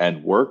ministry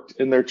and worked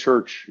in their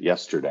church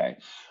yesterday,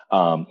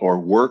 or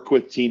work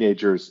with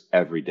teenagers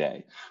every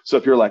day. So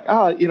if you're like,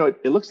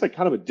 it looks like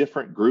kind of a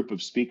different group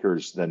of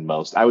speakers than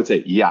most, I would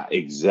say, yeah,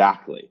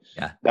 exactly.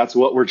 Yeah. That's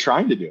what we're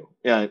trying to do.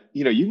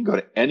 You can go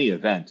to any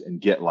event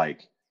and get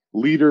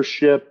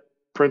leadership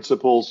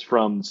principles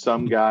from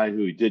some guy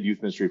who did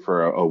youth ministry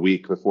for a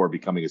week before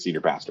becoming a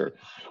senior pastor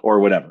or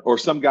whatever, or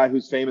some guy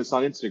who's famous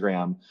on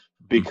Instagram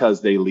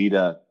because they lead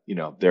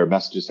their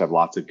messages have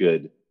lots of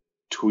good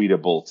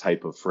tweetable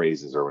type of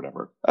phrases or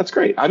whatever. That's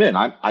great. I'm in.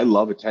 I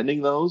love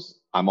attending those.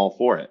 I'm all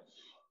for it.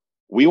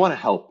 We want to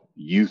help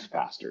youth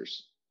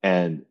pastors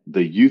and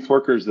the youth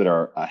workers that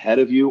are ahead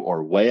of you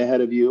or way ahead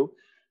of you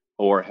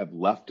or have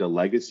left a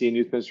legacy in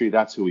youth ministry.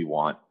 That's who we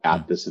want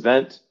at this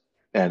event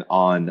and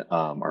on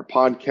our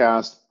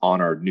podcast,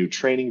 on our new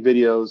training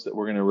videos that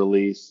we're going to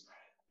release.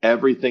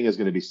 Everything is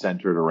going to be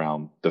centered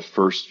around the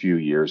first few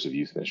years of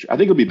youth ministry. I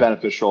think it'll be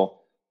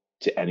beneficial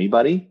to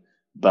anybody,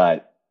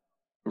 but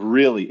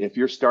really, if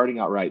you're starting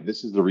out right,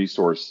 this is the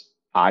resource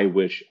I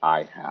wish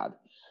I had.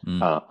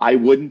 I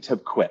wouldn't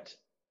have quit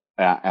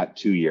at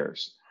 2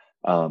 years.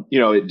 At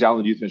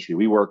Download Youth Ministry,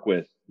 we work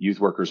with youth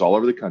workers all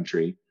over the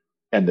country,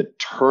 and the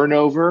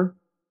turnover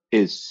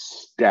is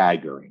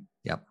staggering.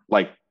 Yep.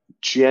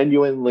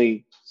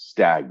 Genuinely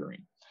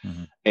staggering.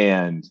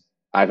 And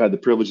I've had the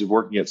privilege of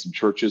working at some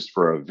churches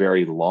for a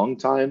very long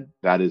time.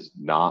 That is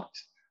not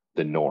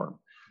the norm.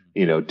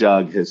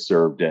 Doug has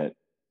served at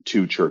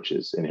 2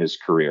 churches in his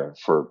career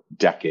for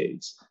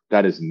decades.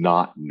 That is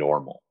not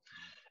normal.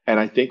 And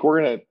I think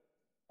we're going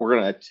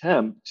to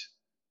attempt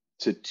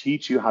to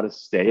teach you how to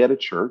stay at a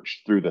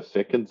church through the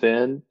thick and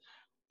thin,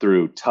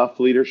 through tough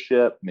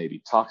leadership,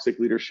 maybe toxic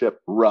leadership,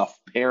 rough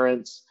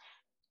parents,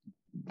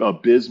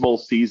 abysmal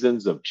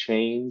seasons of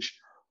change,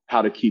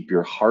 how to keep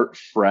your heart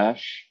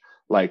fresh.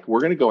 We're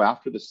going to go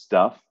after the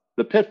stuff,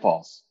 the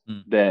pitfalls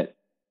that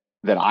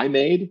I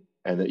made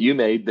and that you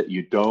made that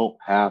you don't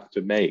have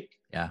to make.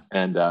 Yeah.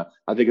 And I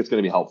think it's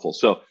going to be helpful.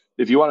 So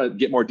if you want to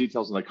get more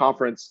details on the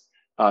conference,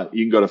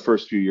 you can go to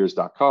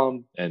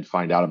firstfewyears.com and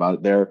find out about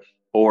it there.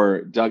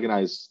 Or Doug and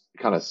I's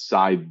kind of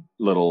side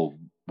little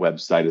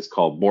website is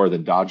called More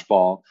Than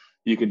Dodgeball.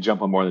 You can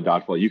jump on More Than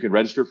Dodgeball. You can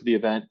register for the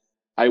event.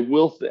 I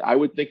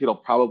would think it'll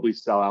probably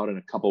sell out in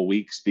a couple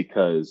weeks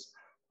because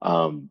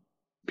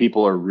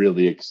people are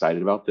really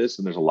excited about this,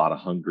 and there's a lot of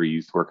hungry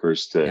youth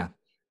workers Yeah.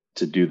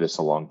 to do this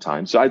a long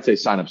time. So I'd say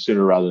sign up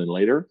sooner rather than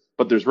later,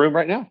 but there's room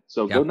right now.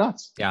 So Yeah. go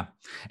nuts. Yeah.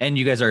 And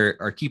you guys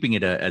are keeping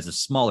it as a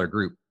smaller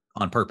group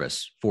on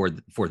purpose for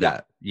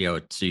that,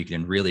 so you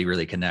can really,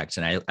 really connect.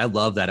 And I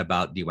love that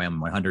about the WAM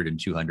 100 and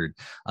 200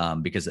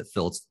 because it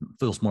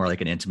feels more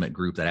like an intimate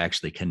group that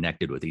actually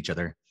connected with each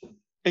other.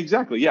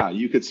 Exactly. Yeah.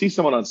 You could see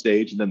someone on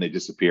stage and then they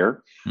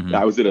disappear. Mm-hmm.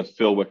 I was at a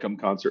Phil Wickham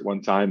concert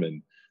one time,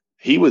 and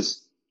he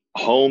was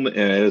home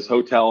in his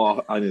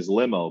hotel on his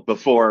limo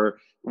before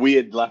we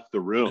had left the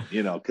room,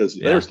 because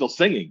they were still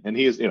singing, and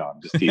he is,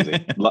 I'm just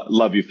teasing.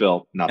 Love you,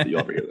 Phil. Not that you'll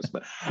ever hear this,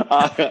 but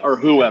or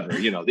whoever,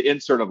 the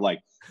insert of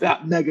like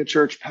that mega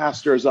church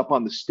pastor is up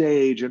on the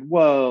stage and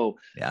whoa.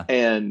 Yeah.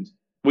 And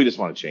we just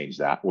want to change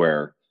that,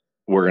 where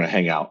we're going to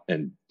hang out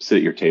and sit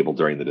at your table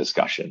during the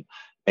discussion.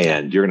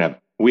 And you're going to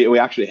have, we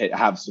actually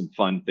have some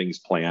fun things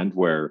planned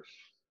where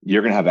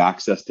you're going to have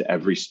access to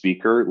every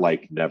speaker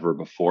like never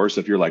before.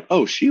 So if you're like,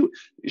 oh, she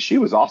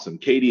was awesome.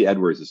 Katie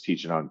Edwards is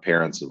teaching on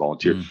parents and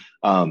volunteer.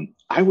 Mm-hmm.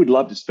 I would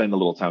love to spend a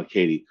little time with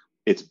Katie.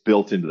 It's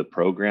built into the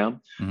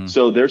program. Mm-hmm.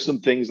 So there's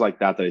some things like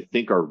that I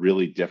think are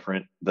really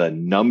different. The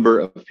number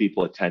of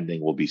people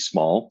attending will be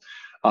small.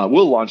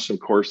 We'll launch some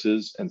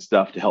courses and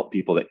stuff to help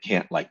people that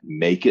can't like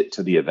make it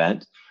to the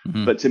event.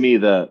 Mm-hmm. But to me,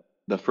 the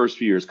first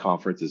few years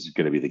conference is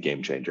going to be the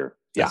game changer.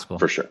 That's cool.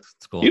 For sure.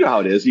 That's cool. You know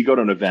how it is. You go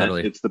to an event,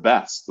 Totally. It's the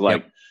best.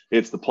 Like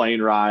it's the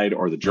plane ride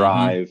or the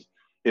drive.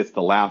 Mm-hmm. It's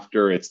the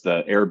laughter. It's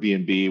the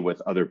Airbnb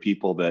with other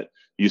people that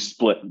you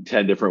split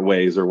 10 different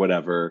ways or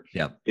whatever.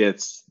 Yeah.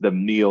 It's the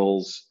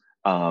meals.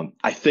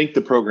 I think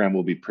the program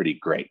will be pretty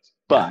great,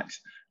 but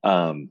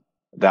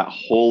that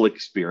whole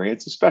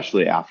experience,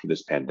 especially after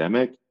this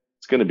pandemic,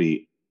 it's going to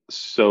be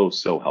so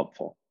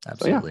helpful.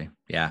 Absolutely. So,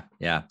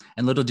 yeah.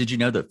 And little did you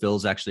know that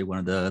Phil's actually one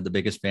of the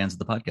biggest fans of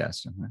the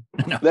podcast.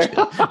 No,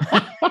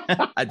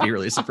 I'd be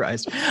really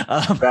surprised.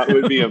 That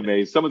would be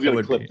amazing. Someone's going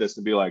to clip this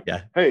and be like,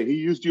 hey, he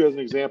used you as an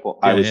example.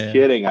 I was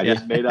kidding. I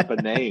just made up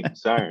a name.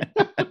 Sorry.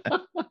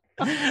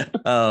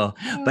 But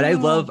I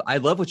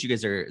love what you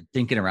guys are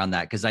thinking around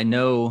that, because I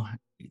know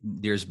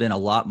there's been a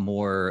lot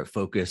more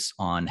focus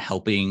on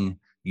helping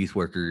youth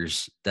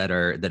workers that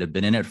have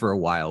been in it for a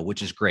while,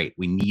 which is great.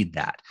 We need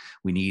that.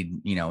 We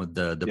need,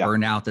 the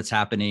burnout that's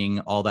happening,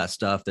 all that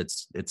stuff.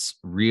 It's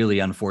really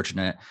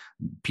unfortunate.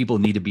 People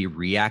need to be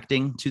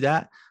reacting to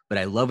that. But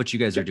I love what you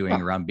guys are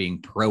doing around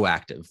being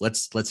proactive.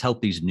 Let's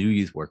help these new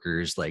youth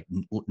workers like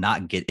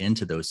not get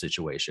into those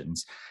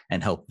situations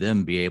and help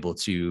them be able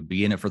to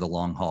be in it for the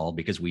long haul,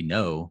 because we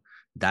know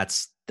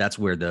that's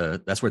where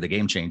the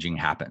game changing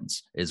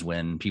happens, is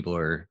when people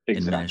are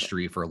in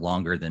ministry for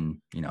longer than,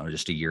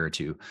 just a year or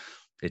two.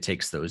 It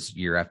takes those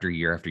year after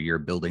year after year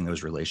building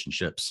those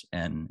relationships,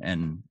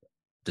 and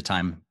the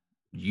time,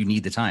 you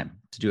need the time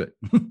to do it.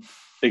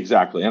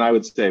 Exactly. And I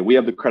would say we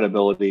have the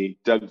credibility.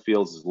 Doug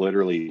Fields is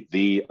literally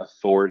the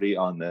authority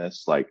on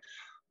this. Like,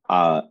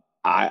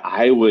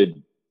 I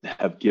would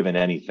have given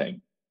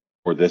anything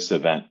for this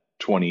event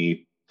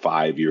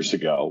 25 years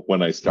ago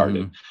when I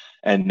started. Mm-hmm.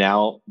 And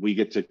now we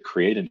get to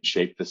create and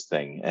shape this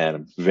thing. And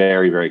I'm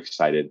very, very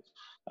excited.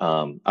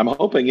 I'm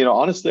hoping,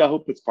 honestly, I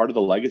hope it's part of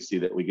the legacy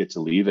that we get to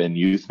leave in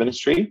youth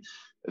ministry,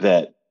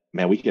 that,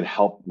 man, we can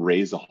help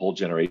raise a whole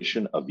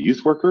generation of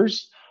youth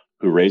workers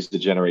who raised a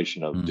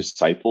generation of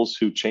disciples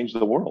who changed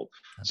the world.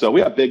 So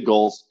we have big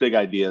goals, big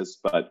ideas,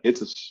 but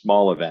it's a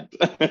small event.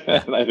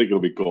 And I think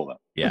it'll be cool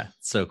though. Yeah.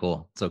 So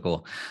cool.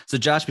 So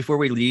Josh, before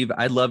we leave,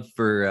 I'd love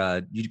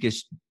for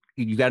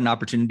you got an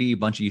opportunity, a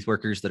bunch of youth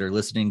workers that are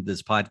listening to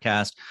this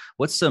podcast.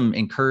 What's some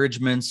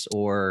encouragements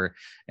or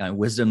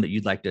wisdom that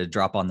you'd like to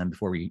drop on them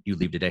before you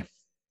leave today?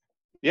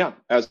 Yeah.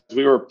 As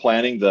we were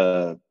planning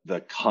the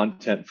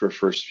content for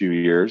first few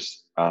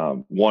years,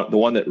 the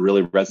one that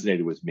really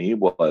resonated with me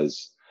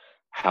was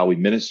how we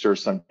minister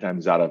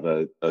sometimes out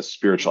of a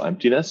spiritual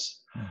emptiness,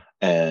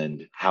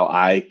 and how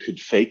I could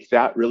fake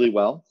that really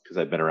well because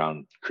I've been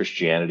around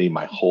Christianity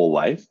my whole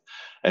life.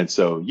 And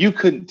so you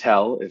couldn't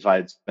tell if I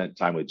had spent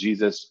time with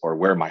Jesus or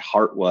where my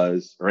heart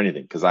was or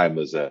anything, because I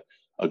was a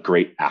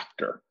great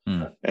actor.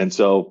 And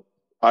so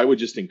I would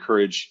just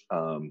encourage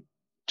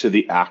to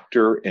the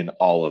actor in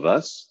all of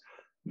us,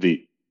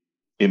 the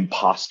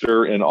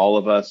imposter in all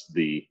of us,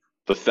 the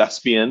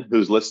thespian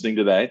who's listening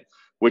today,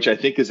 which I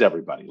think is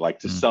everybody, like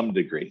to some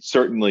degree,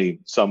 certainly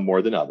some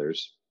more than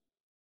others,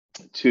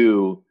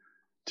 to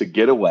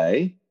get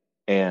away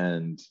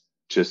and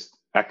just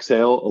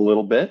exhale a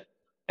little bit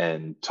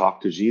and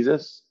talk to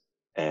Jesus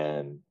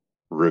and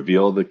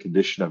reveal the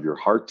condition of your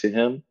heart to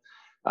him.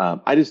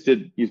 I just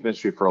did youth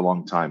ministry for a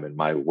long time, and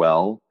my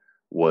well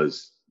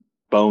was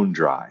bone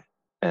dry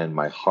and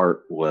my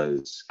heart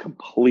was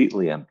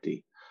completely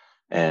empty.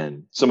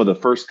 And some of the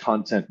first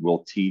content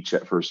we'll teach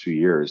at first few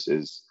years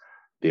is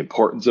the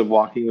importance of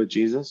walking with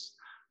Jesus.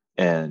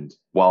 And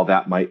while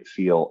that might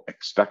feel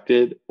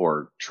expected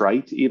or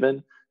trite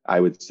even, I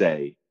would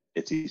say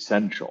it's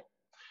essential.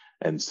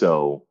 And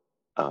so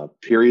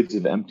periods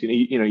of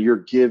empty. You're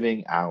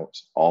giving out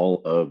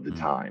all of the Mm.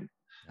 time.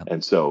 Yep.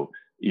 And so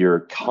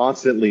you're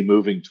constantly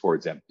moving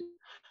towards empty.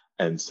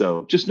 And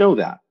so just know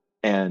that,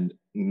 and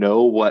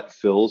know what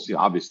fills,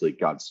 obviously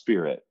God's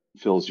spirit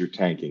fills your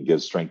tank and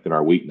gives strength in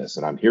our weakness.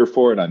 And I'm here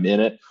for it. I'm in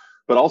it.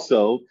 But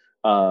also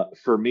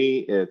for me,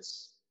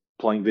 it's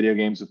playing video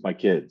games with my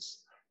kids.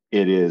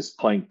 It is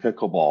playing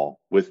pickleball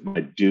with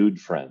my dude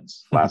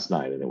friends last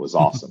night, and it was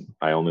awesome.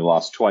 I only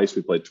lost twice.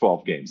 We played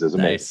 12 games. It was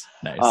amazing.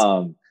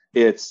 Nice.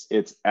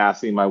 It's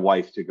asking my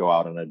wife to go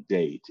out on a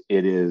date.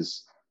 It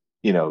is,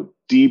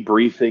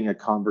 debriefing a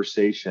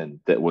conversation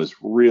that was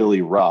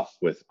really rough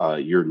with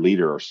your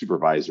leader or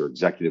supervisor,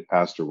 executive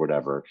pastor,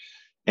 whatever.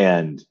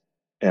 And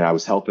I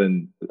was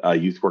helping a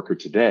youth worker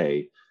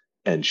today,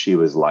 and she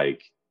was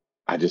like,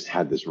 I just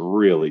had this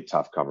really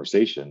tough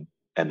conversation,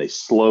 and they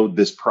slowed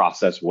this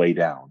process way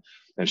down.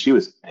 And she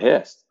was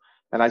pissed.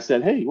 And I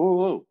said, hey,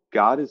 whoa,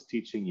 God is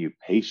teaching you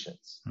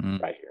patience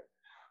right here.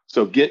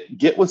 So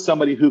get with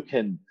somebody who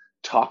can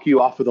talk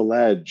you off of the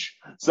ledge,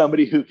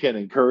 somebody who can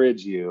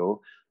encourage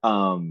you,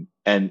 and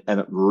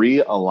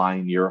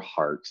realign your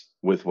heart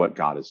with what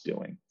God is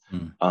doing.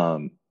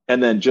 And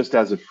then just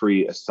as a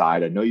free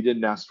aside, I know you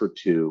didn't ask for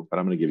two, but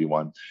I'm going to give you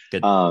one.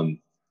 Good.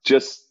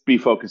 Just be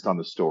focused on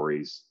the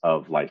stories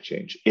of life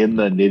change in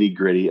the nitty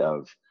gritty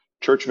of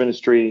church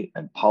ministry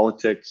and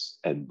politics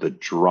and the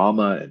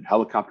drama and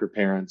helicopter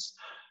parents.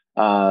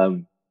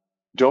 Don't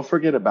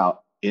forget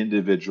about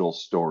individual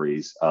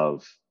stories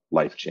of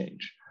life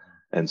change.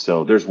 And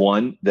so there's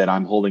one that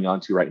I'm holding on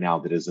to right now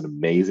that is an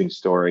amazing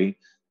story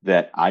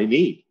that I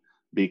need,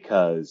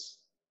 because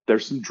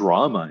there's some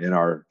drama in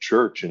our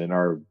church and in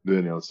our,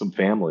 some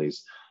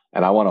families.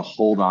 And I want to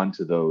hold on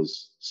to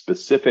those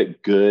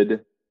specific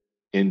good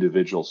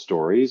individual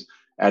stories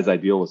as I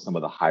deal with some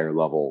of the higher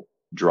level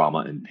drama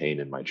and pain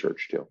in my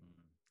church too.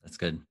 That's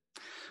good.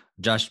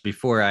 Josh,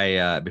 before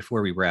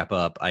we wrap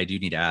up, I do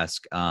need to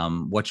ask,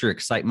 what's your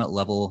excitement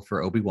level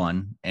for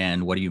Obi-Wan,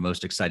 and what are you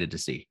most excited to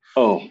see?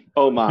 Oh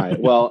my.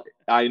 Well,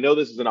 I know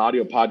this is an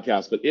audio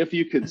podcast, but if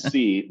you could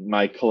see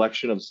my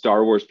collection of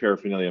Star Wars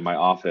paraphernalia in my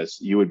office,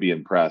 you would be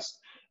impressed.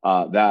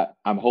 That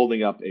I'm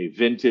holding up a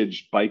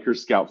vintage biker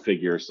scout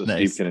figure, so nice.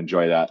 Steve can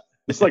enjoy that.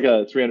 It's like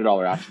a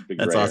 $300 action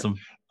figure. That's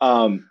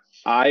awesome.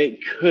 I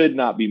could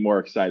not be more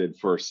excited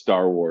for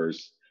Star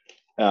Wars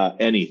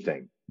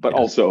anything, but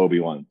also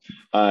Obi-Wan.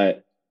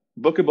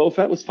 Book of Boba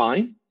Fett was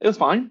fine. It was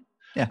fine.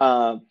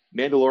 Yeah.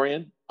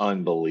 Mandalorian,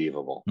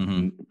 unbelievable.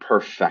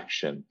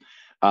 Perfection.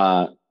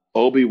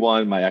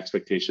 Obi-Wan, my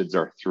expectations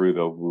are through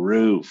the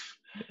roof.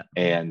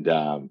 And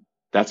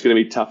that's going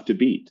to be tough to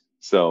beat.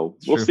 So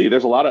we'll see.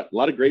 There's a lot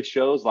of great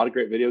shows, a lot of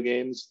great video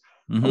games,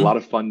 a lot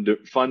of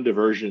fun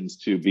diversions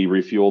to be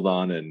refueled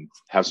on and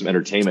have some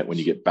entertainment when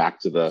you get back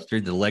to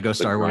the Lego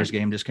Star Wars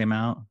game just came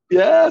out.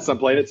 Yes, I'm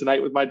playing it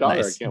tonight with my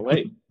daughter. Nice. I can't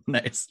wait.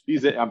 Nice.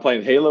 I'm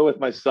playing Halo with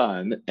my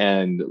son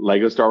and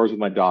Lego Star Wars with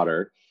my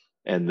daughter.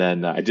 And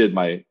then I did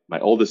my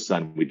oldest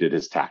son, we did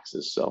his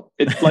taxes. So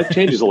life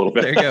changes a little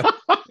bit. There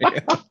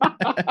you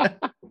go.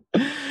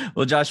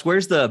 Well, Josh,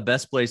 where's the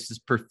best place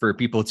for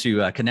people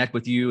to connect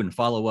with you and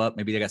follow up?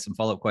 Maybe they got some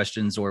follow-up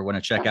questions or want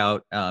to check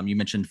out. You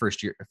mentioned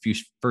first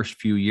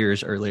few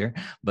years earlier,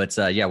 but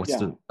what's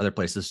the other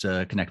places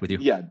to connect with you?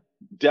 Yeah,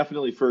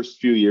 definitely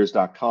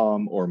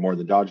firstfewyears.com or More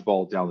Than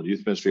Dodgeball, Download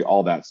Youth Ministry,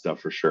 all that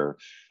stuff for sure.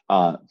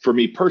 For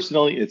me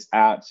personally, it's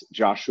at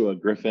Joshua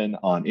Griffin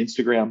on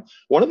Instagram.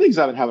 One of the things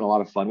I've been having a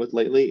lot of fun with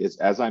lately is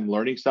as I'm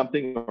learning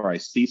something or I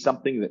see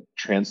something that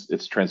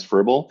it's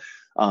transferable,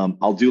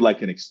 I'll do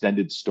like an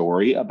extended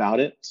story about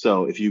it.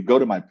 So if you go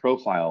to my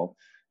profile,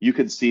 you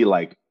can see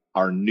like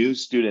our new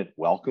student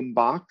welcome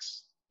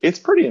box. It's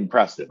pretty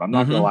impressive. I'm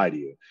not going to lie to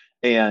you.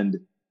 And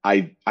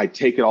I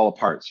take it all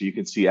apart so you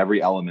can see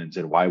every element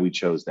and why we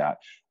chose that.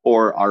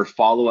 Or our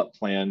follow-up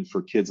plan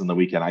for kids on the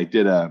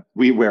weekend.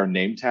 We wear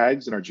name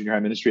tags in our junior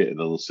high ministry. The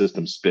little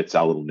system spits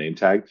out a little name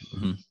tag.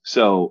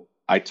 So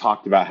I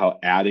talked about how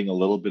adding a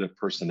little bit of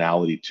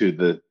personality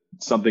to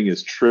something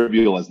as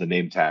trivial as the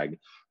name tag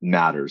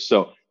matters.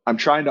 So I'm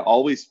trying to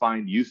always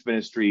find youth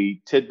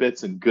ministry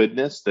tidbits and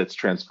goodness that's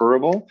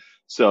transferable.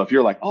 So if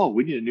you're like, oh,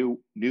 we need a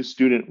new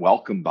student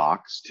welcome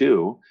box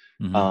too.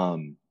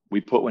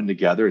 We put one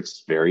together.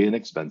 It's very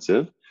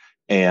inexpensive.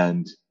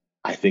 And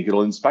I think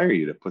it'll inspire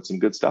you to put some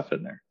good stuff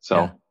in there.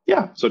 So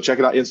so check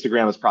it out.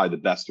 Instagram is probably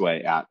the best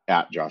way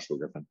at Joshua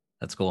Griffin.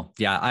 That's cool.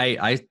 Yeah.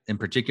 I in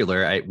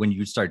particular, when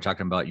you started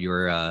talking about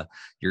your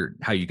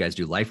how you guys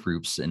do life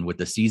groups and with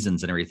the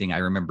seasons and everything, I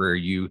remember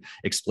you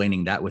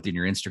explaining that within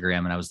your Instagram.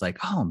 And I was like,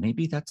 oh,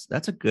 maybe that's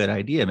a good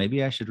idea.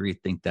 Maybe I should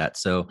rethink that.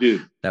 So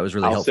dude, that was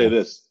really I'll helpful. Say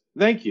this.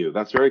 Thank you.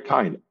 That's very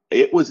kind.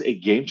 It was a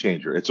game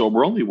changer.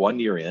 We're only 1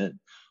 year in,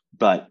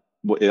 but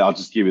I'll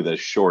just give you the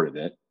short of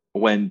it.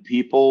 When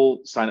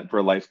people sign up for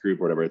a life group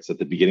or whatever, it's at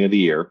the beginning of the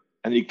year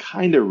and you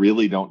kind of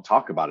really don't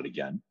talk about it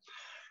again.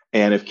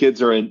 And if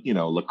kids are in,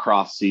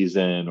 lacrosse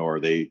season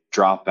or they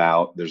drop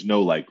out, there's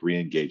no like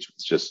re-engagement.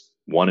 It's just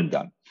one and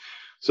done.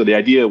 So the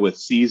idea with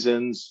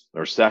seasons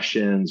or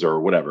sessions or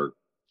whatever,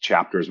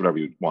 chapters, whatever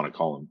you want to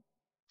call them,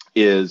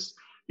 is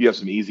you have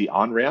some easy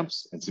on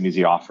ramps and some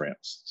easy off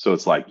ramps. So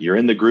it's like you're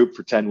in the group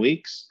for 10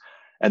 weeks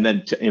and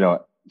then,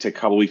 take a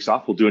couple weeks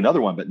off, we'll do another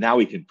one, but now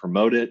we can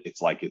promote it.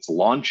 It's like it's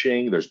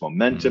launching, there's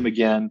momentum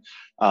again.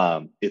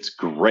 It's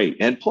great.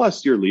 And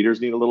plus your leaders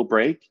need a little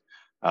break.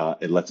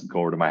 It lets them go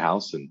over to my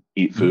house and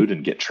eat food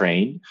and get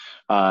trained.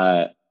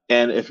 And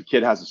if a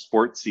kid has a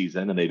sports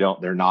season and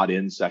they're not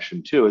in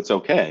session 2, it's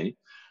okay.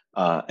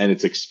 And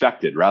it's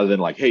expected rather than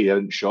like, hey, you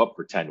didn't show up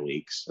for 10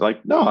 weeks.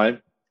 Like, no, I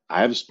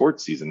have a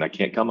sports season. I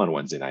can't come on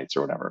Wednesday nights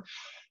or whatever.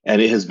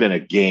 And it has been a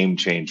game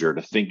changer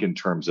to think in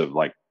terms of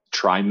like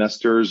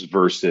trimesters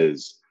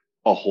versus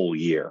a whole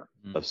year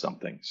of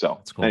something. So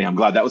cool. Anyway, I'm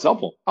glad that was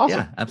helpful. Awesome.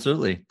 Yeah,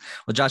 absolutely.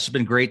 Well, Josh, it's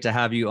been great to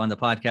have you on the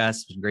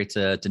podcast. It's been great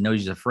to know you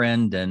as a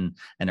friend and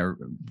a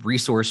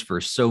resource for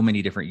so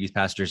many different youth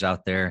pastors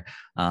out there.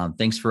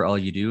 Thanks for all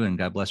you do, and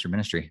God bless your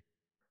ministry.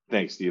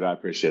 Thanks, Steve. I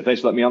appreciate it. Thanks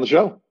for letting me on the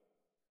show.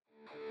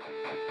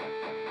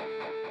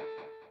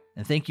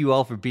 And thank you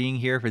all for being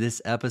here for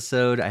this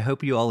episode. I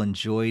hope you all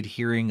enjoyed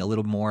hearing a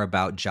little more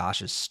about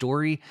Josh's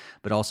story,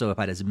 but also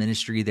about his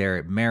ministry there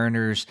at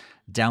Mariners,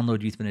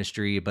 Download Youth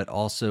Ministry, but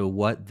also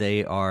what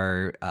they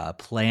are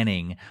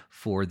planning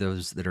for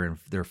those that are in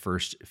their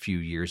first few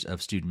years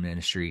of student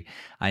ministry.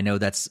 I know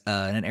that's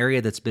an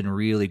area that's been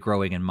really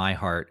growing in my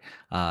heart.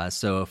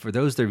 So for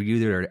those of you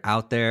that are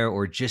out there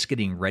or just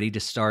getting ready to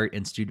start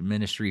in student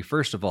ministry,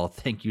 first of all,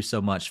 thank you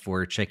so much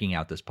for checking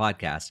out this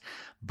podcast.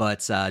 But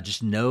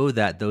just know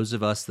that those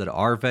of us that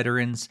are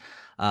veterans,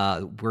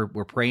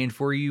 we're praying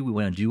for you. We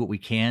want to do what we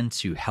can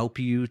to help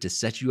you, to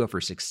set you up for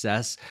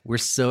success. We're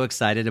so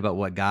excited about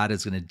what God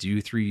is going to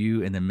do through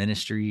you in the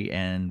ministry,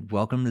 and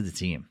welcome to the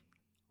team.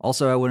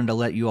 Also, I wanted to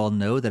let you all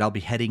know that I'll be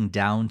heading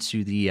down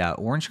to the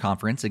Orange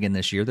Conference again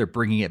this year. They're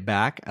bringing it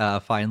back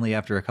finally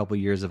after a couple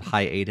of years of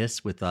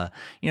hiatus with the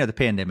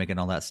pandemic and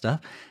all that stuff.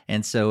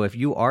 And so if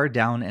you are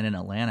down in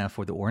Atlanta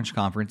for the Orange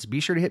Conference, be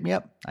sure to hit me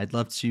up. I'd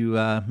love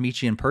to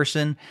meet you in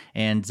person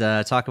and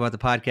talk about the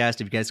podcast.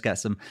 If you guys got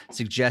some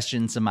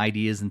suggestions, some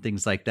ideas and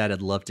things like that,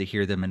 I'd love to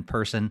hear them in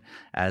person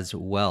as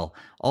well.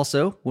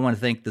 Also, we want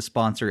to thank the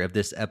sponsor of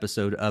this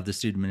episode of the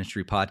Student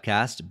Ministry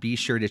Podcast. Be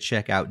sure to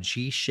check out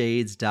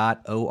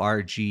gshades.org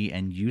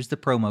and use the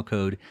promo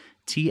code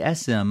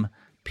TSMPOD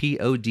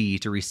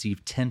to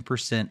receive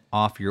 10%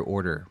 off your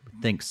order.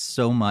 Thanks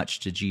so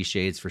much to G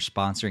Shades for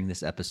sponsoring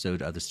this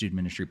episode of the Student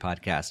Ministry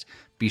Podcast.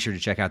 Be sure to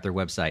check out their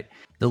website.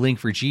 The link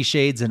for G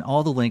Shades and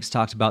all the links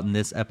talked about in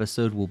this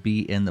episode will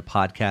be in the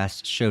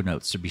podcast show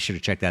notes, so be sure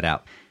to check that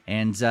out.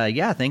 And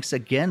thanks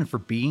again for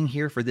being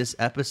here for this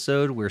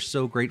episode. We're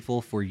so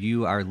grateful for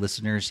you, our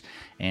listeners.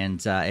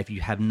 And if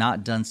you have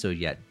not done so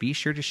yet, be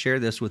sure to share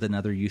this with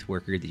another youth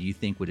worker that you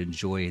think would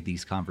enjoy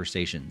these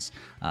conversations.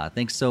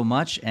 Thanks so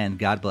much, and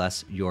God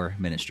bless your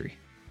ministry.